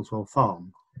by Chilswell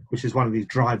Farm, which is one of these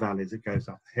dry valleys that goes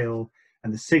up the hill,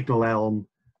 and the signal elm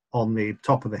on the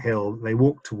top of the hill they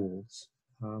walk towards,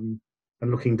 and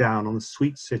looking down on the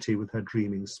sweet city with her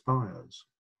dreaming spires.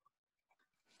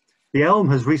 The elm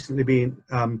has recently been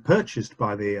purchased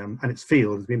by the, and its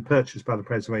field has been purchased by the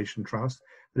Preservation Trust,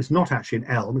 but it's not actually an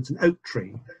elm, it's an oak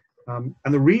tree. And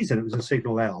the reason it was a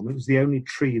signal elm, it was the only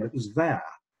tree that was there,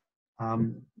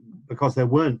 because there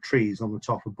weren't trees on the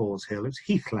top of Boars Hill, it's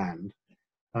heathland.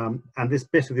 And this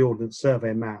bit of the Ordnance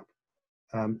Survey map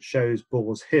shows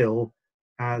Boars Hill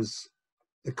as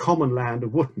the common land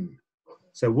of Wootton.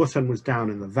 So Wootton was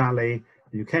down in the valley,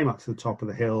 and you came up to the top of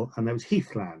the hill, and there was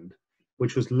heathland,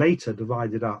 which was later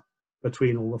divided up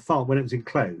between all the farms. When it was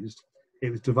enclosed,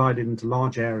 it was divided into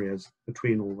large areas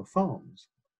between all the farms.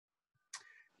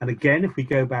 And again, if we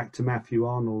go back to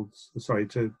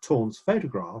to Taunt's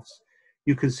photographs,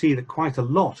 you can see that quite a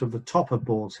lot of the top of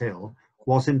Boars Hill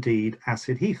was indeed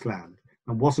acid heathland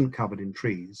and wasn't covered in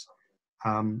trees,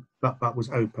 but was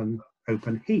open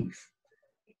heath.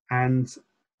 And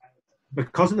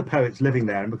because of the poets living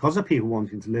there and because of people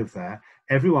wanting to live there,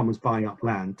 everyone was buying up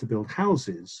land to build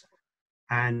houses.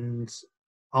 And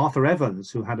Arthur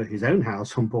Evans, who had his own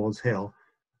house on Boars Hill,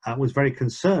 was very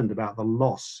concerned about the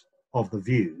loss of the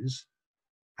views.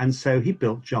 And so he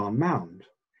built Jarn Mound.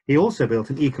 He also built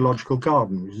an ecological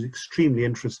garden, which is extremely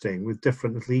interesting, with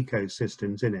different little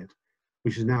ecosystems in it,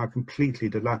 which is now completely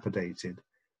dilapidated.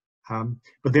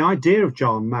 But the idea of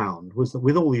Jarn Mound was that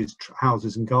with all these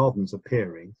houses and gardens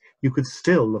appearing, you could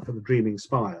still look at the Dreaming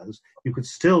Spires, you could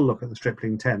still look at the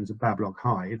Stripling Thames at Bablock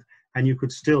Hythe, and you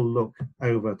could still look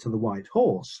over to the White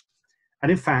Horse. And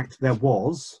in fact, there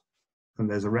was, and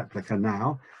there's a replica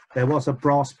now, there was a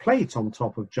brass plate on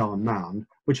top of Jarn Mound,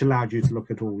 which allowed you to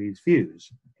look at all these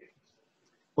views.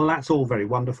 Well, that's all very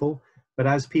wonderful, but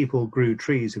as people grew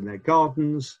trees in their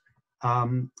gardens,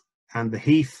 and the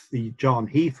heath, the Jarn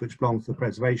Heath, which belongs to the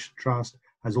Preservation Trust,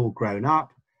 has all grown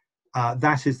up.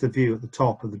 That is the view at the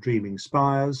top of the Dreaming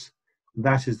Spires.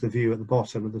 That is the view at the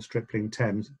bottom of the Stripling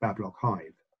Thames at Bablock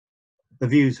Hythe. The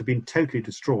views have been totally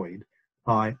destroyed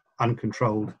by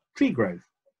uncontrolled tree growth,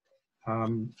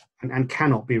 and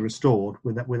cannot be restored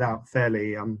without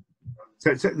fairly...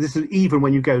 So this is even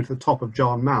when you go to the top of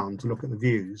Jarn Mound to look at the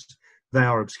views, they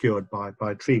are obscured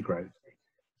by tree growth.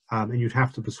 And you'd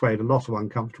have to persuade a lot of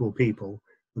uncomfortable people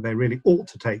that they really ought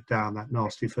to take down that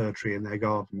nasty fir tree in their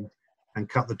garden and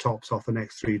cut the tops off the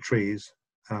next 3 trees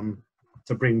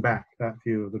to bring back that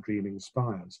view of the Dreaming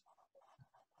Spires.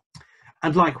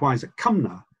 And likewise at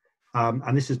Cumnor,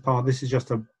 and this is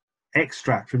just an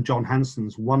extract from John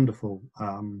Hanson's wonderful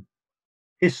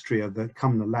history of the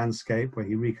Cumnor landscape, where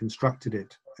he reconstructed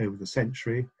it over the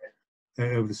centuries.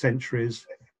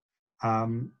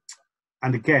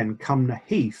 And again, Cumnor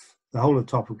Heath, the whole of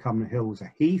the top of Cumnor Hill was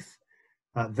a heath.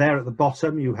 There at the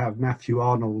bottom, you have Matthew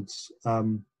Arnold's,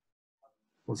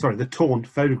 the Taunt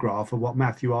photograph of what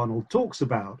Matthew Arnold talks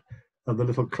about, of the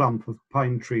little clump of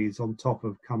pine trees on top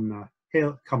of Cumnor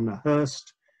Hill, Cumnor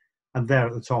Hurst. And there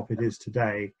at the top it is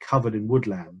today, covered in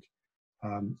woodland.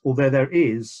 Although there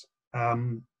is,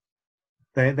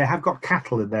 they have got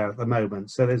cattle in there at the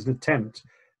moment, so there's an attempt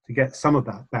to get some of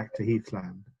that back to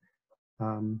heathland.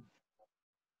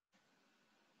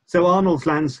 So Arnold's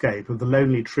landscape of the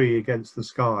lonely tree against the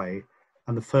sky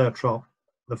and the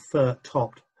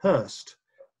fir-topped Hurst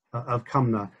of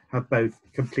Cumnor have both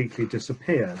completely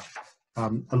disappeared,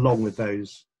 along with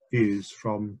those views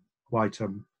from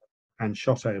Wytham and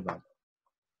Shotover.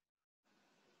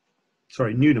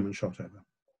 Sorry, Newnham and Shotover.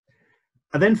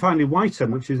 And then finally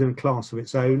Wytham, which is in a class of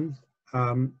its own,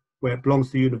 where it belongs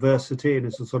to the university and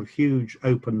it's a sort of huge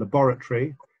open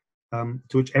laboratory,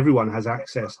 to which everyone has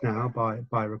access now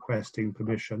by requesting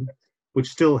permission, which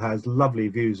still has lovely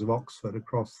views of Oxford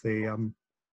across the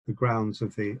grounds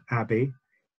of the Abbey,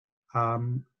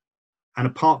 and a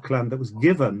parkland that was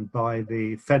given by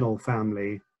the Fennell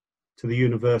family to the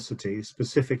university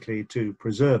specifically to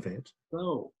preserve it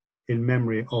in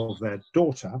memory of their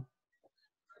daughter.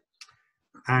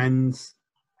 And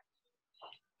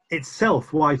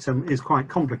itself, Wytham is quite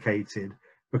complicated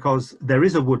because there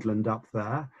is a woodland up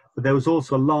there, but there was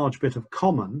also a large bit of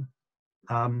common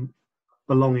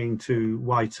belonging to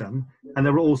Wytham, and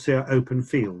there were also open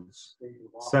fields.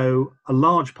 So a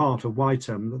large part of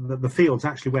Wytham, the fields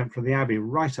actually went from the Abbey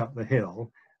right up the hill,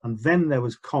 and then there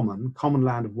was common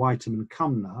land of Wytham and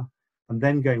Cumnor, and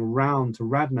then going round to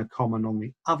Radnor Common on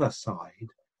the other side.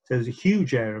 So there's a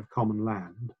huge area of common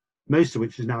land, most of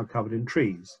which is now covered in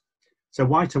trees. So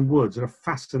Wytham Woods are a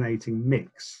fascinating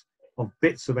mix of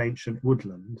bits of ancient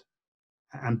woodland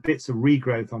and bits of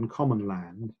regrowth on common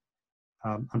land,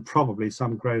 and probably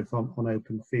some growth on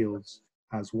open fields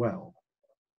as well,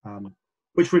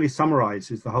 which really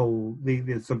summarises the whole,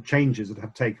 the sort of changes that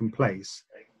have taken place,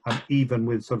 even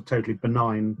with sort of totally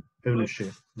benign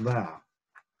ownership there.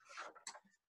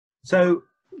 So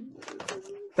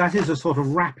that is a sort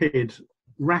of rapid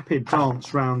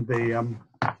dance around the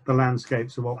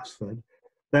landscapes of Oxford.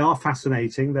 They are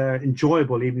fascinating. They're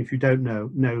enjoyable, even if you don't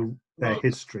know their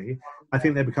history. I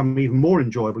think they become even more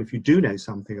enjoyable if you do know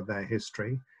something of their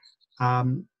history.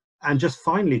 And just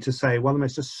finally to say, one of the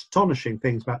most astonishing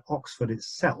things about Oxford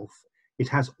itself, it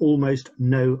has almost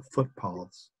no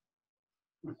footpaths.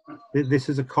 This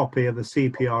is a copy of the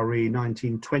CPRE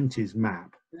 1920s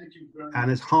map, and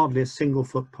there's hardly a single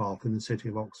footpath in the city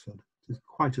of Oxford. It's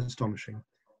quite astonishing.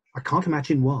 I can't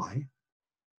imagine why,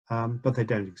 but they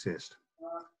don't exist.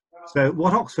 So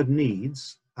what Oxford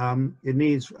needs, it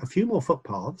needs a few more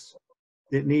footpaths,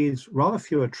 it needs rather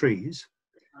fewer trees,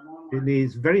 it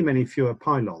needs very many fewer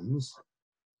pylons,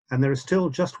 and there are still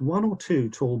just one or two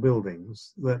tall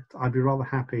buildings that I'd be rather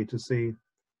happy to see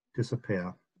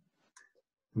disappear.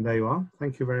 And there you are.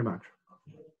 Thank you very much.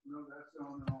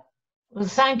 Well,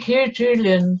 thank you,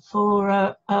 Julian, for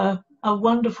a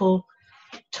wonderful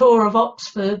tour of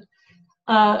Oxford.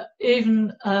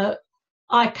 Even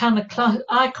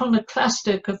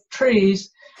iconoclastic of trees.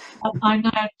 I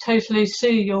now totally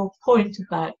see your point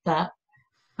about that.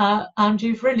 And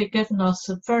you've really given us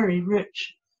a very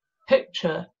rich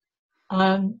picture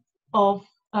of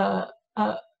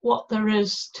what there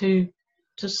is to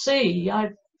see.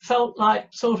 I felt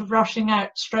like sort of rushing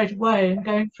out straight away and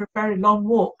going for a very long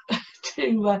walk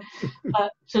to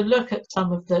look at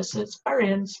some of this. It's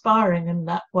very inspiring in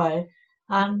that way,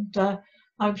 and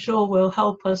I'm sure will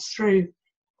help us through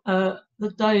the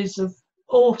days of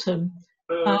autumn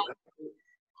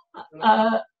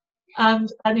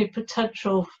and any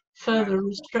potential further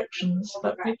restrictions.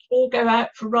 But we can all go out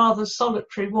for rather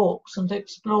solitary walks and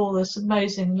explore this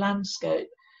amazing landscape,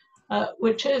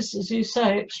 which is, as you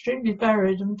say, extremely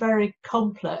varied and very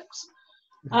complex.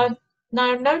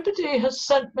 Now, nobody has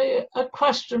sent me a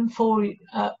question for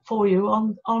you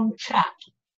on chat.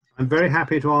 I'm very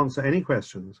happy to answer any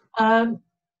questions.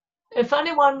 If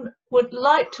anyone would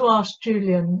like to ask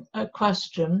Julian a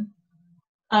question,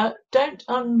 don't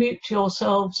unmute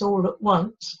yourselves all at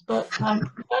once, but if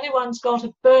anyone's got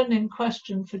a burning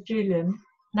question for Julian,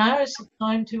 now is the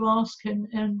time to ask him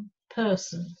in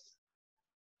person.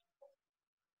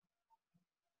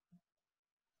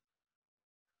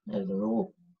 No, they're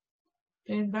all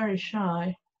being very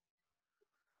shy.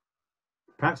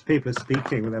 Perhaps people are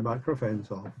speaking with their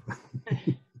microphones off.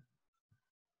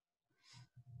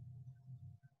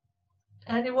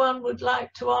 Anyone would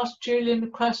like to ask Julian a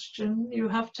question, you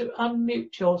have to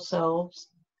unmute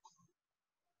yourselves.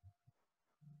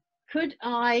 Could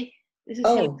I? This is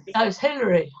Oh. Hilary. Oh, it's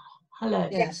Hilary. Hello.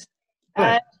 Yes.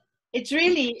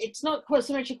 It's not quite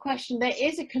so much a question. There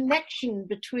is a connection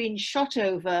between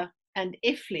Shotover and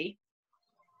Iffley,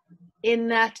 in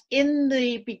that in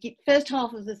the first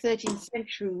half of the 13th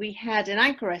century, we had an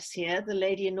anchoress here, the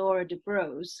Lady Honora de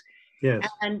Brose, Yes.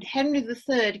 and Henry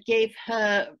III gave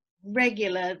her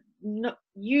regular,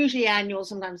 usually annual,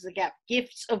 sometimes the gap,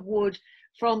 gifts of wood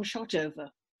from Shotover.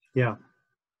 Yeah,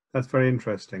 that's very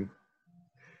interesting.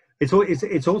 It's also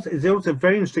a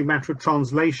very interesting matter of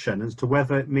translation as to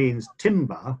whether it means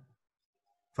timber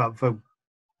for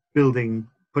building,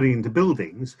 putting into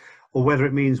buildings, or whether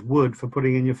it means wood for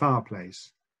putting in your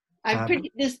fireplace. I'm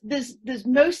pretty. There's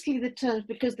mostly the terms,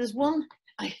 because there's one.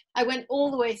 I went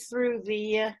all the way through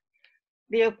the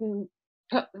open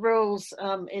rolls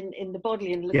in the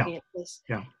Bodleian looking at this,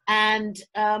 and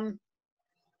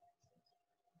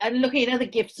looking at other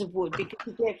gifts of wood,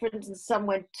 because, for instance, some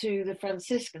went to the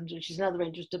Franciscans, which is another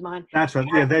interest of mine. That's right.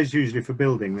 Yeah, those usually for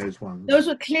building, those ones. Those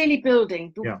were clearly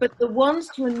building, but the ones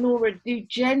to Honora do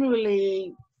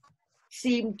generally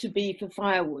seem to be for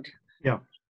firewood. Yeah, and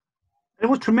it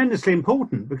was tremendously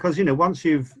important because, you know, once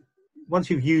you've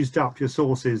used up your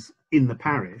sources in the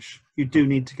parish, you do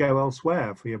need to go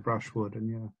elsewhere for your brushwood, and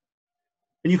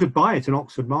you could buy it in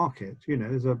Oxford Market. You know,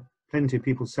 there's plenty of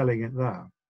people selling it there.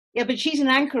 Yeah, but she's an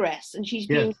anchoress, and she's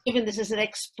being Yes. given this as an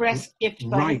express gift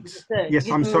by Right. Henry III. Yes,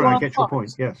 He's I'm the sorry, I royal get your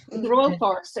forest. point. Yes. The royal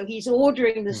forest, so he's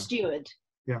ordering the Yeah. steward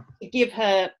Yeah. to give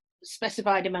her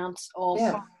specified amounts of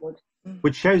firewood.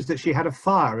 Which shows that she had a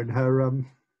fire in her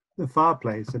the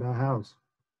fireplace in her house.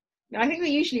 I think they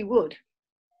usually would.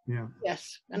 Yeah.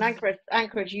 Yes, an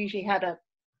anchorage usually had a,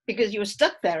 because you were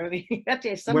stuck there. I mean, you had to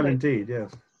have Well, somebody. indeed,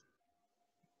 yes.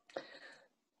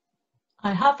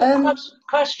 I have a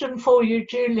question for you,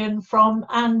 Julian, from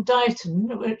Anne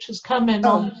Dighton, which has come in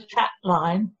on the chat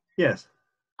line. Yes.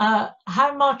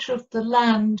 How much of the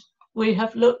land we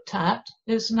have looked at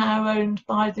is now owned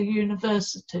by the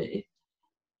university?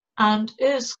 And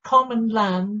is common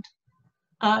land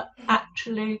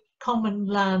actually common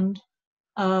land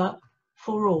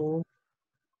for all?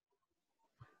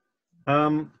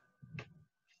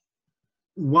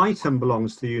 Whiteham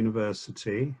belongs to the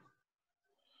university.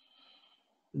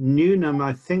 Newnham,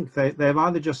 I think they've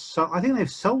either just sold, I think they've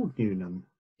sold Newnham.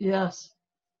 Yes.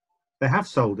 They have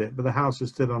sold it, but the house is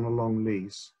still on a long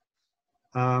lease.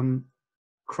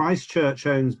 Christchurch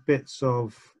owns bits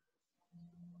of,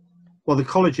 well, the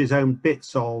colleges own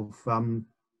bits of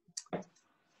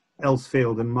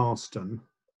Elsfield and Marston.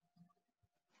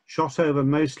 Shotover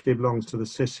mostly belongs to the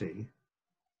city.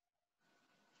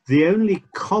 The only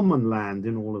common land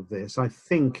in all of this, I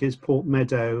think, is Port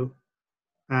Meadow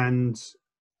and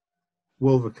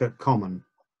Wolvercote Common.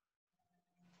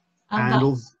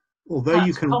 And although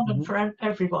you can, common for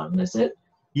everyone, is it?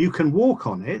 You can walk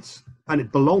on it, and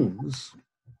it belongs.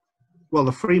 Well,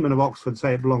 the freemen of Oxford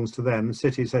say it belongs to them. The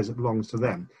city says it belongs to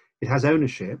them. It has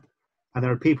ownership, and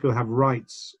there are people who have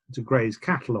rights to graze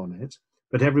cattle on it.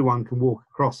 But everyone can walk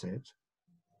across it.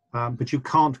 But you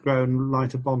can't go and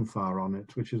light a bonfire on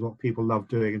it, which is what people love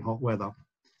doing in hot weather,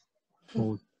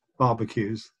 or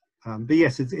barbecues. But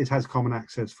yes, it has common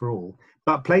access for all.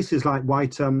 But places like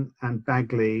Whiteham and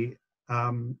Bagley,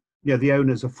 the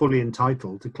owners are fully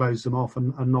entitled to close them off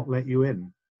and not let you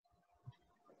in.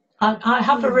 I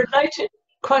have a related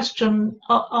question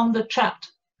on the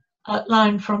chat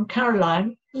line from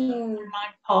Caroline. Caroline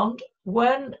Pond.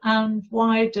 When and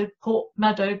why did Port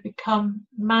Meadow become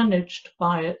managed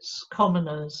by its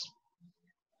commoners?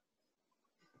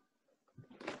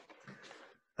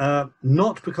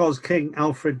 Not because King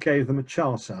Alfred gave them a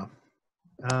charter.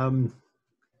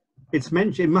 It's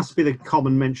mentioned. It must be the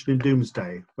common mention in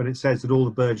Domesday when it says that all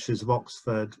the burgesses of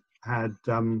Oxford had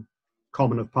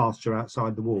common of pasture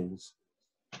outside the walls.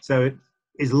 So it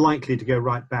is likely to go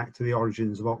right back to the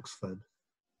origins of Oxford,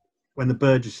 when the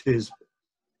burgesses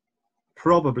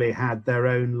probably had their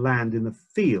own land in the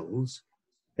fields.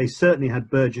 They certainly had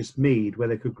Burgess Mead where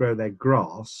they could grow their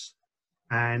grass,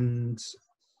 and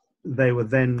they were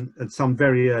then, at some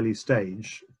very early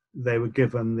stage, they were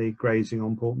given the grazing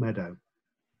on Port Meadow.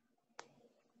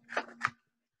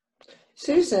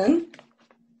 Susan?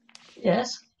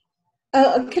 Yes?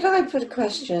 Could I put a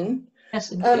question?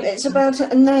 Yes, indeed. It's about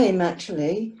a name,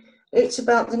 actually. It's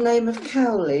about the name of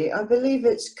Cowley. I believe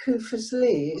it's Cufa's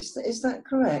Lee. Is that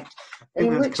correct? I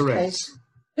think in that's which correct. case,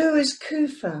 who is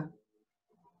Cufa?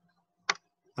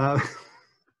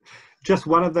 Just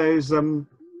one of those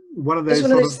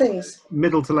things.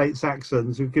 Middle to late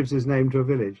Saxons who gives his name to a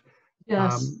village.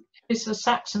 Yes, he's a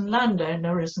Saxon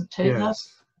landowner, isn't he? Yes.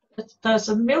 There's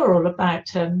a mural about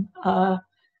him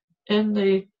in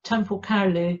the Temple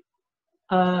Cowley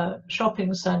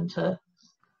shopping centre.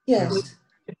 Yes.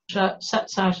 Which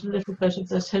sets out a little bit of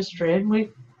this history. And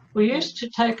we used to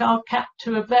take our cat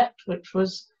to a vet,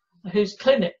 whose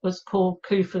clinic was called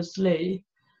Cufa's Lee.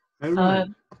 Oh, right.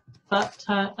 But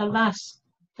alas,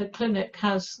 the clinic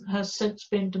has since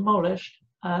been demolished,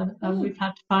 and we've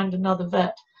had to find another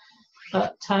vet.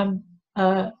 But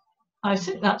I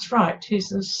think that's right.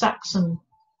 He's a Saxon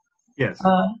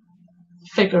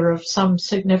figure of some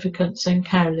significance in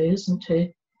Cowley, isn't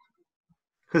he?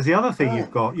 Because the other thing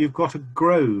you've got a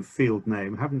grove field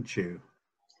name, haven't you,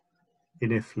 in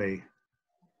Iffley?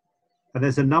 And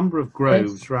there's a number of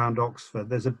groves around Oxford.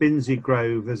 There's a Binsey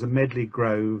Grove, there's a Medley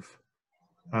Grove,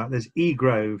 there's E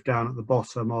Grove down at the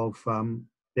bottom of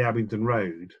the Abingdon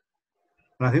Road.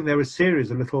 And I think there are a series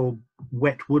of little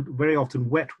very often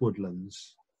wet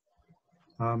woodlands.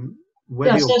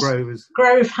 Whether your grove is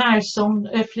Grove House on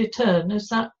Iffley Turn, is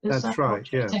that right,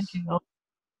 what you're yes. thinking of?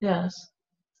 Yes.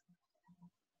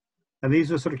 And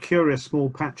these are sort of curious small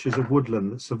patches of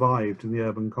woodland that survived in the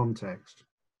urban context.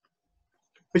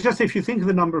 But just if you think of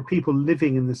the number of people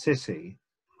living in the city,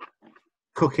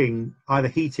 cooking, either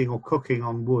heating or cooking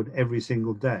on wood every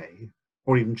single day,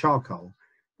 or even charcoal,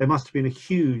 there must have been a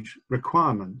huge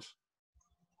requirement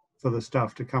for the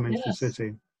stuff to come into the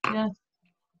city. Yeah.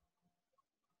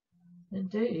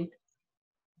 indeed.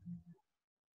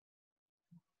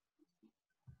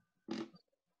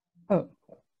 Oh,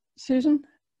 Susan?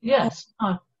 Yes,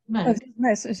 Oh, Meg.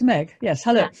 it's Meg. Yes,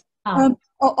 hello. Hi.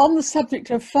 On the subject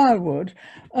of firewood,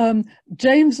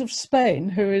 James of Spain,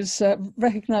 who is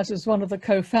recognised as one of the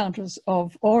co-founders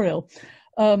of Oriel,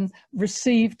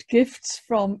 received gifts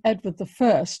from Edward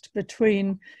I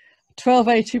between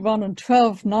 1281 and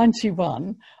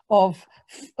 1291 of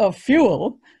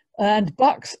fuel and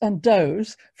bucks and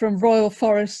does from royal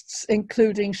forests,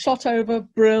 including Shotover,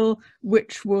 Brill,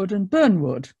 Witchwood and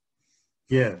Burnwood.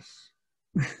 Yes.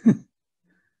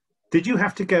 Did you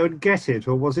have to go and get it,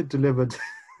 or was it delivered?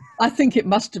 I think it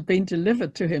must have been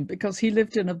delivered to him, because he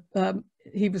lived in a,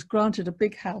 he was granted a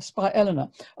big house by Eleanor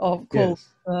called Yes.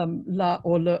 La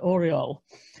Oriole.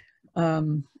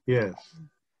 Yes.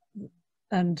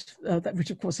 And which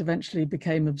of course eventually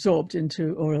became absorbed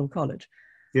into Oriel College.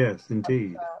 Yes,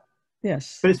 indeed.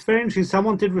 Yes. But it's very interesting.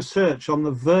 Someone did research on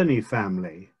the Verney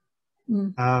family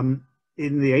in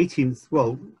the 18th,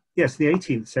 well, yes, the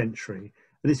 18th century.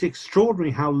 And it's extraordinary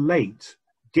how late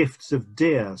gifts of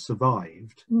deer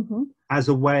survived as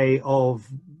a way of,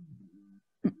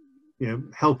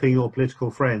 helping your political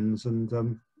friends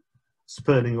and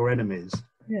spurning your enemies.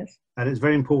 Yes. And it's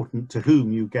very important to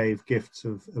whom you gave gifts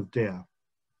of deer.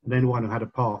 And anyone who had a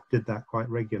park did that quite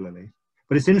regularly.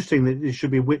 But it's interesting that it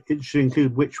should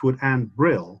include Witchwood and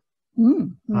Brill,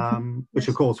 which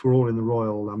of course were all in the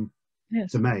royal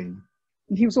domain.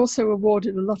 And he was also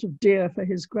awarded a lot of deer for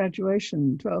his graduation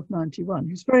in 1291.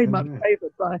 He was very much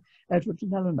favoured by Edward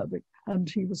and Eleanor, and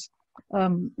he was,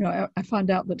 I find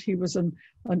out that he was an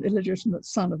illegitimate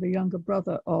son of a younger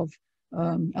brother of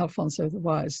Alfonso the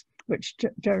Wise, which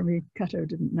Jeremy Catto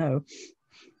didn't know.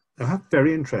 Oh, that's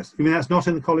very interesting. You mean that's not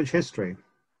in the college history?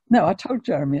 No, I told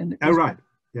Jeremy, and right,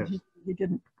 yes, he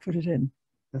didn't put it in.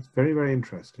 That's very, very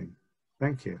interesting.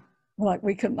 Thank you. Well,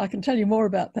 I can tell you more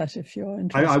about that if you're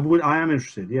interested. I am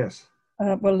interested. Yes.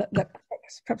 Well,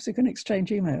 perhaps we can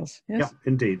exchange emails. Yes. Yeah,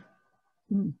 indeed.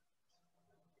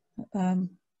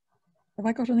 Have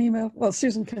I got an email? Well,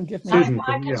 Susan can give me. I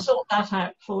can sort that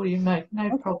out for you, Meg.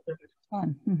 No problem.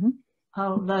 Fine.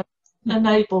 I'll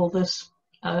enable this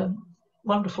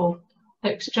wonderful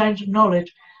exchange of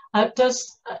knowledge.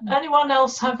 Does anyone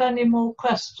else have any more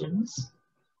questions?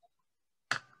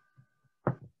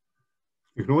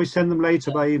 You can always send them later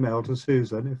by email to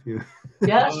Susan if you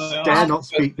yes. dare not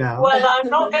speak now. Well, I'm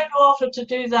not going to offer to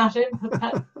do that in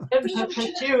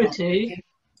perpetuity,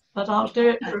 but I'll do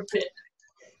it for a bit.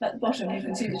 At the bottom, you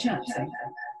can see the chat thing.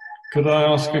 Could I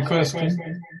ask a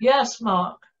question? Yes,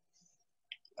 Mark.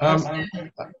 I'm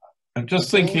just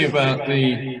thinking about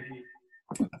the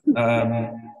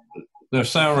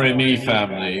San Remi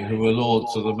family, who were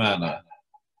lords of the manor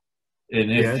in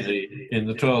Italy in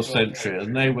the 12th century,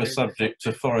 and they were subject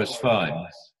to forest fines.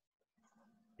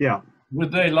 Yeah.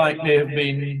 Would they likely have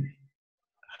been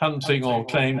hunting or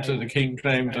the king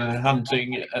claimed to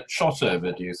hunting at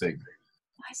Shotover, do you think?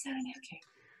 Why is there an echo?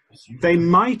 They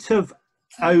might have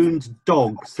owned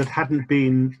dogs that hadn't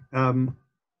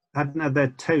had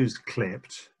their toes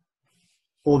clipped,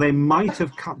 or they might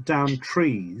have cut down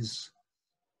trees,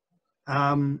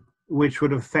 which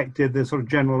would have affected the sort of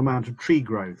general amount of tree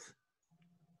growth.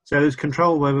 So there's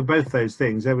control over both those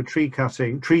things, over tree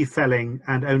cutting, tree felling,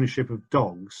 and ownership of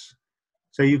dogs.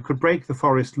 So you could break the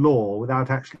forest law without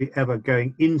actually ever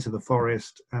going into the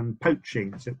forest and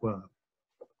poaching, as it were.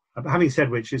 Having said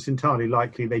which, it's entirely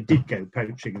likely they did go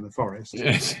poaching in the forest.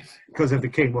 Yes. Because if the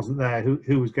king wasn't there,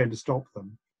 who was going to stop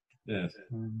them? Yes.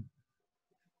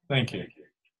 Thank you.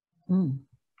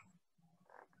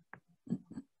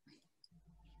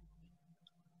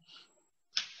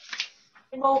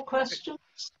 Any more questions?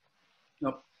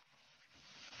 No.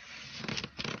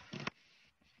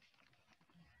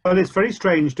 Well, it's very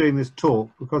strange doing this talk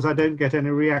because I don't get any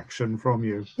reaction from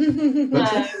you.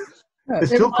 No. There's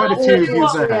still quite a few of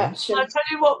you there. I'll tell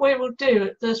you what we will do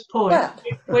at this point. Yeah.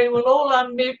 We will all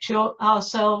unmute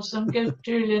ourselves and give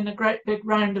Julian a great big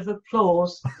round of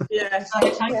applause. Yes.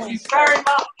 Thank you very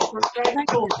much for a great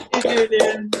talk. Thank you,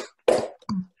 Julian.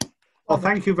 Well,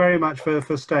 thank you very much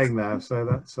for staying there. So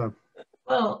that's...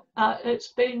 Well,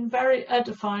 it's been very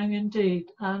edifying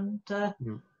indeed. And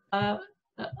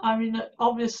I mean, it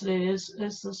obviously is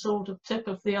the sort of tip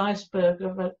of the iceberg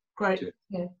of a great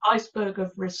iceberg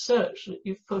of research that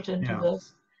you've put into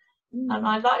this. And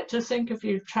I like to think of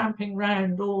you tramping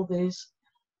round all these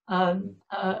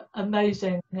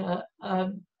amazing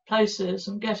places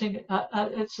and getting,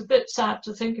 it's a bit sad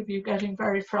to think of you getting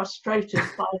very frustrated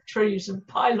by trees and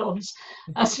pylons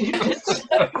as you did so.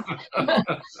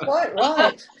 Quite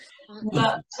right.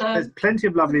 But There's plenty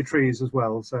of lovely trees as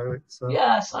well, so it's...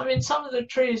 yes, I mean, some of the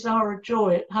trees are a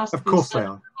joy, it has to Of be course said. they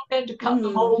are. I'm not going to cut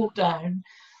them all down.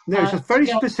 No, it's just very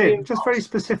to get specific, you just very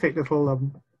specific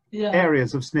little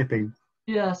areas of snipping.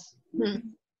 Yes.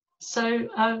 So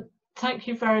thank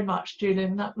you very much,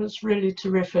 Julian. That was really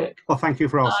terrific. Well, thank you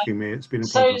for asking me. It's been a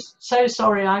pleasure. So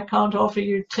sorry I can't offer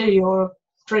you tea or a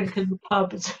drink in the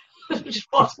pub, which is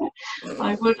what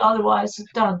I would otherwise have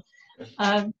done.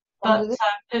 But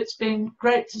it's been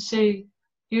great to see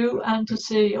you and to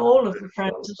see all of the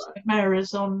friends of St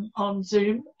Mary's on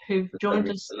Zoom who've joined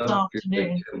us this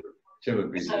afternoon.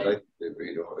 So,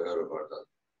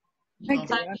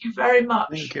 thank you very much.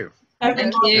 Thank you.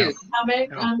 Everybody for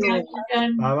coming, and thank you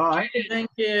again. Bye-bye. Thank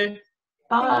you.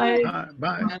 Bye.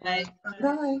 Bye. Bye.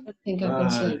 I think I can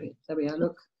see it. There we are,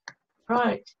 look.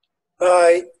 Right.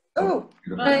 Bye. Oh,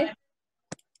 Bye.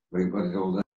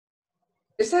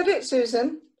 is that it,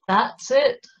 Susan? That's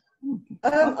it.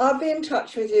 I'll be in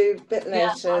touch with you a bit later.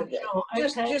 Yes, I'm sure.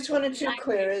 Okay. Just one or two Thank you.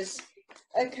 queries.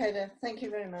 Okay then, thank you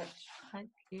very much. Thank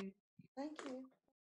you. Thank you.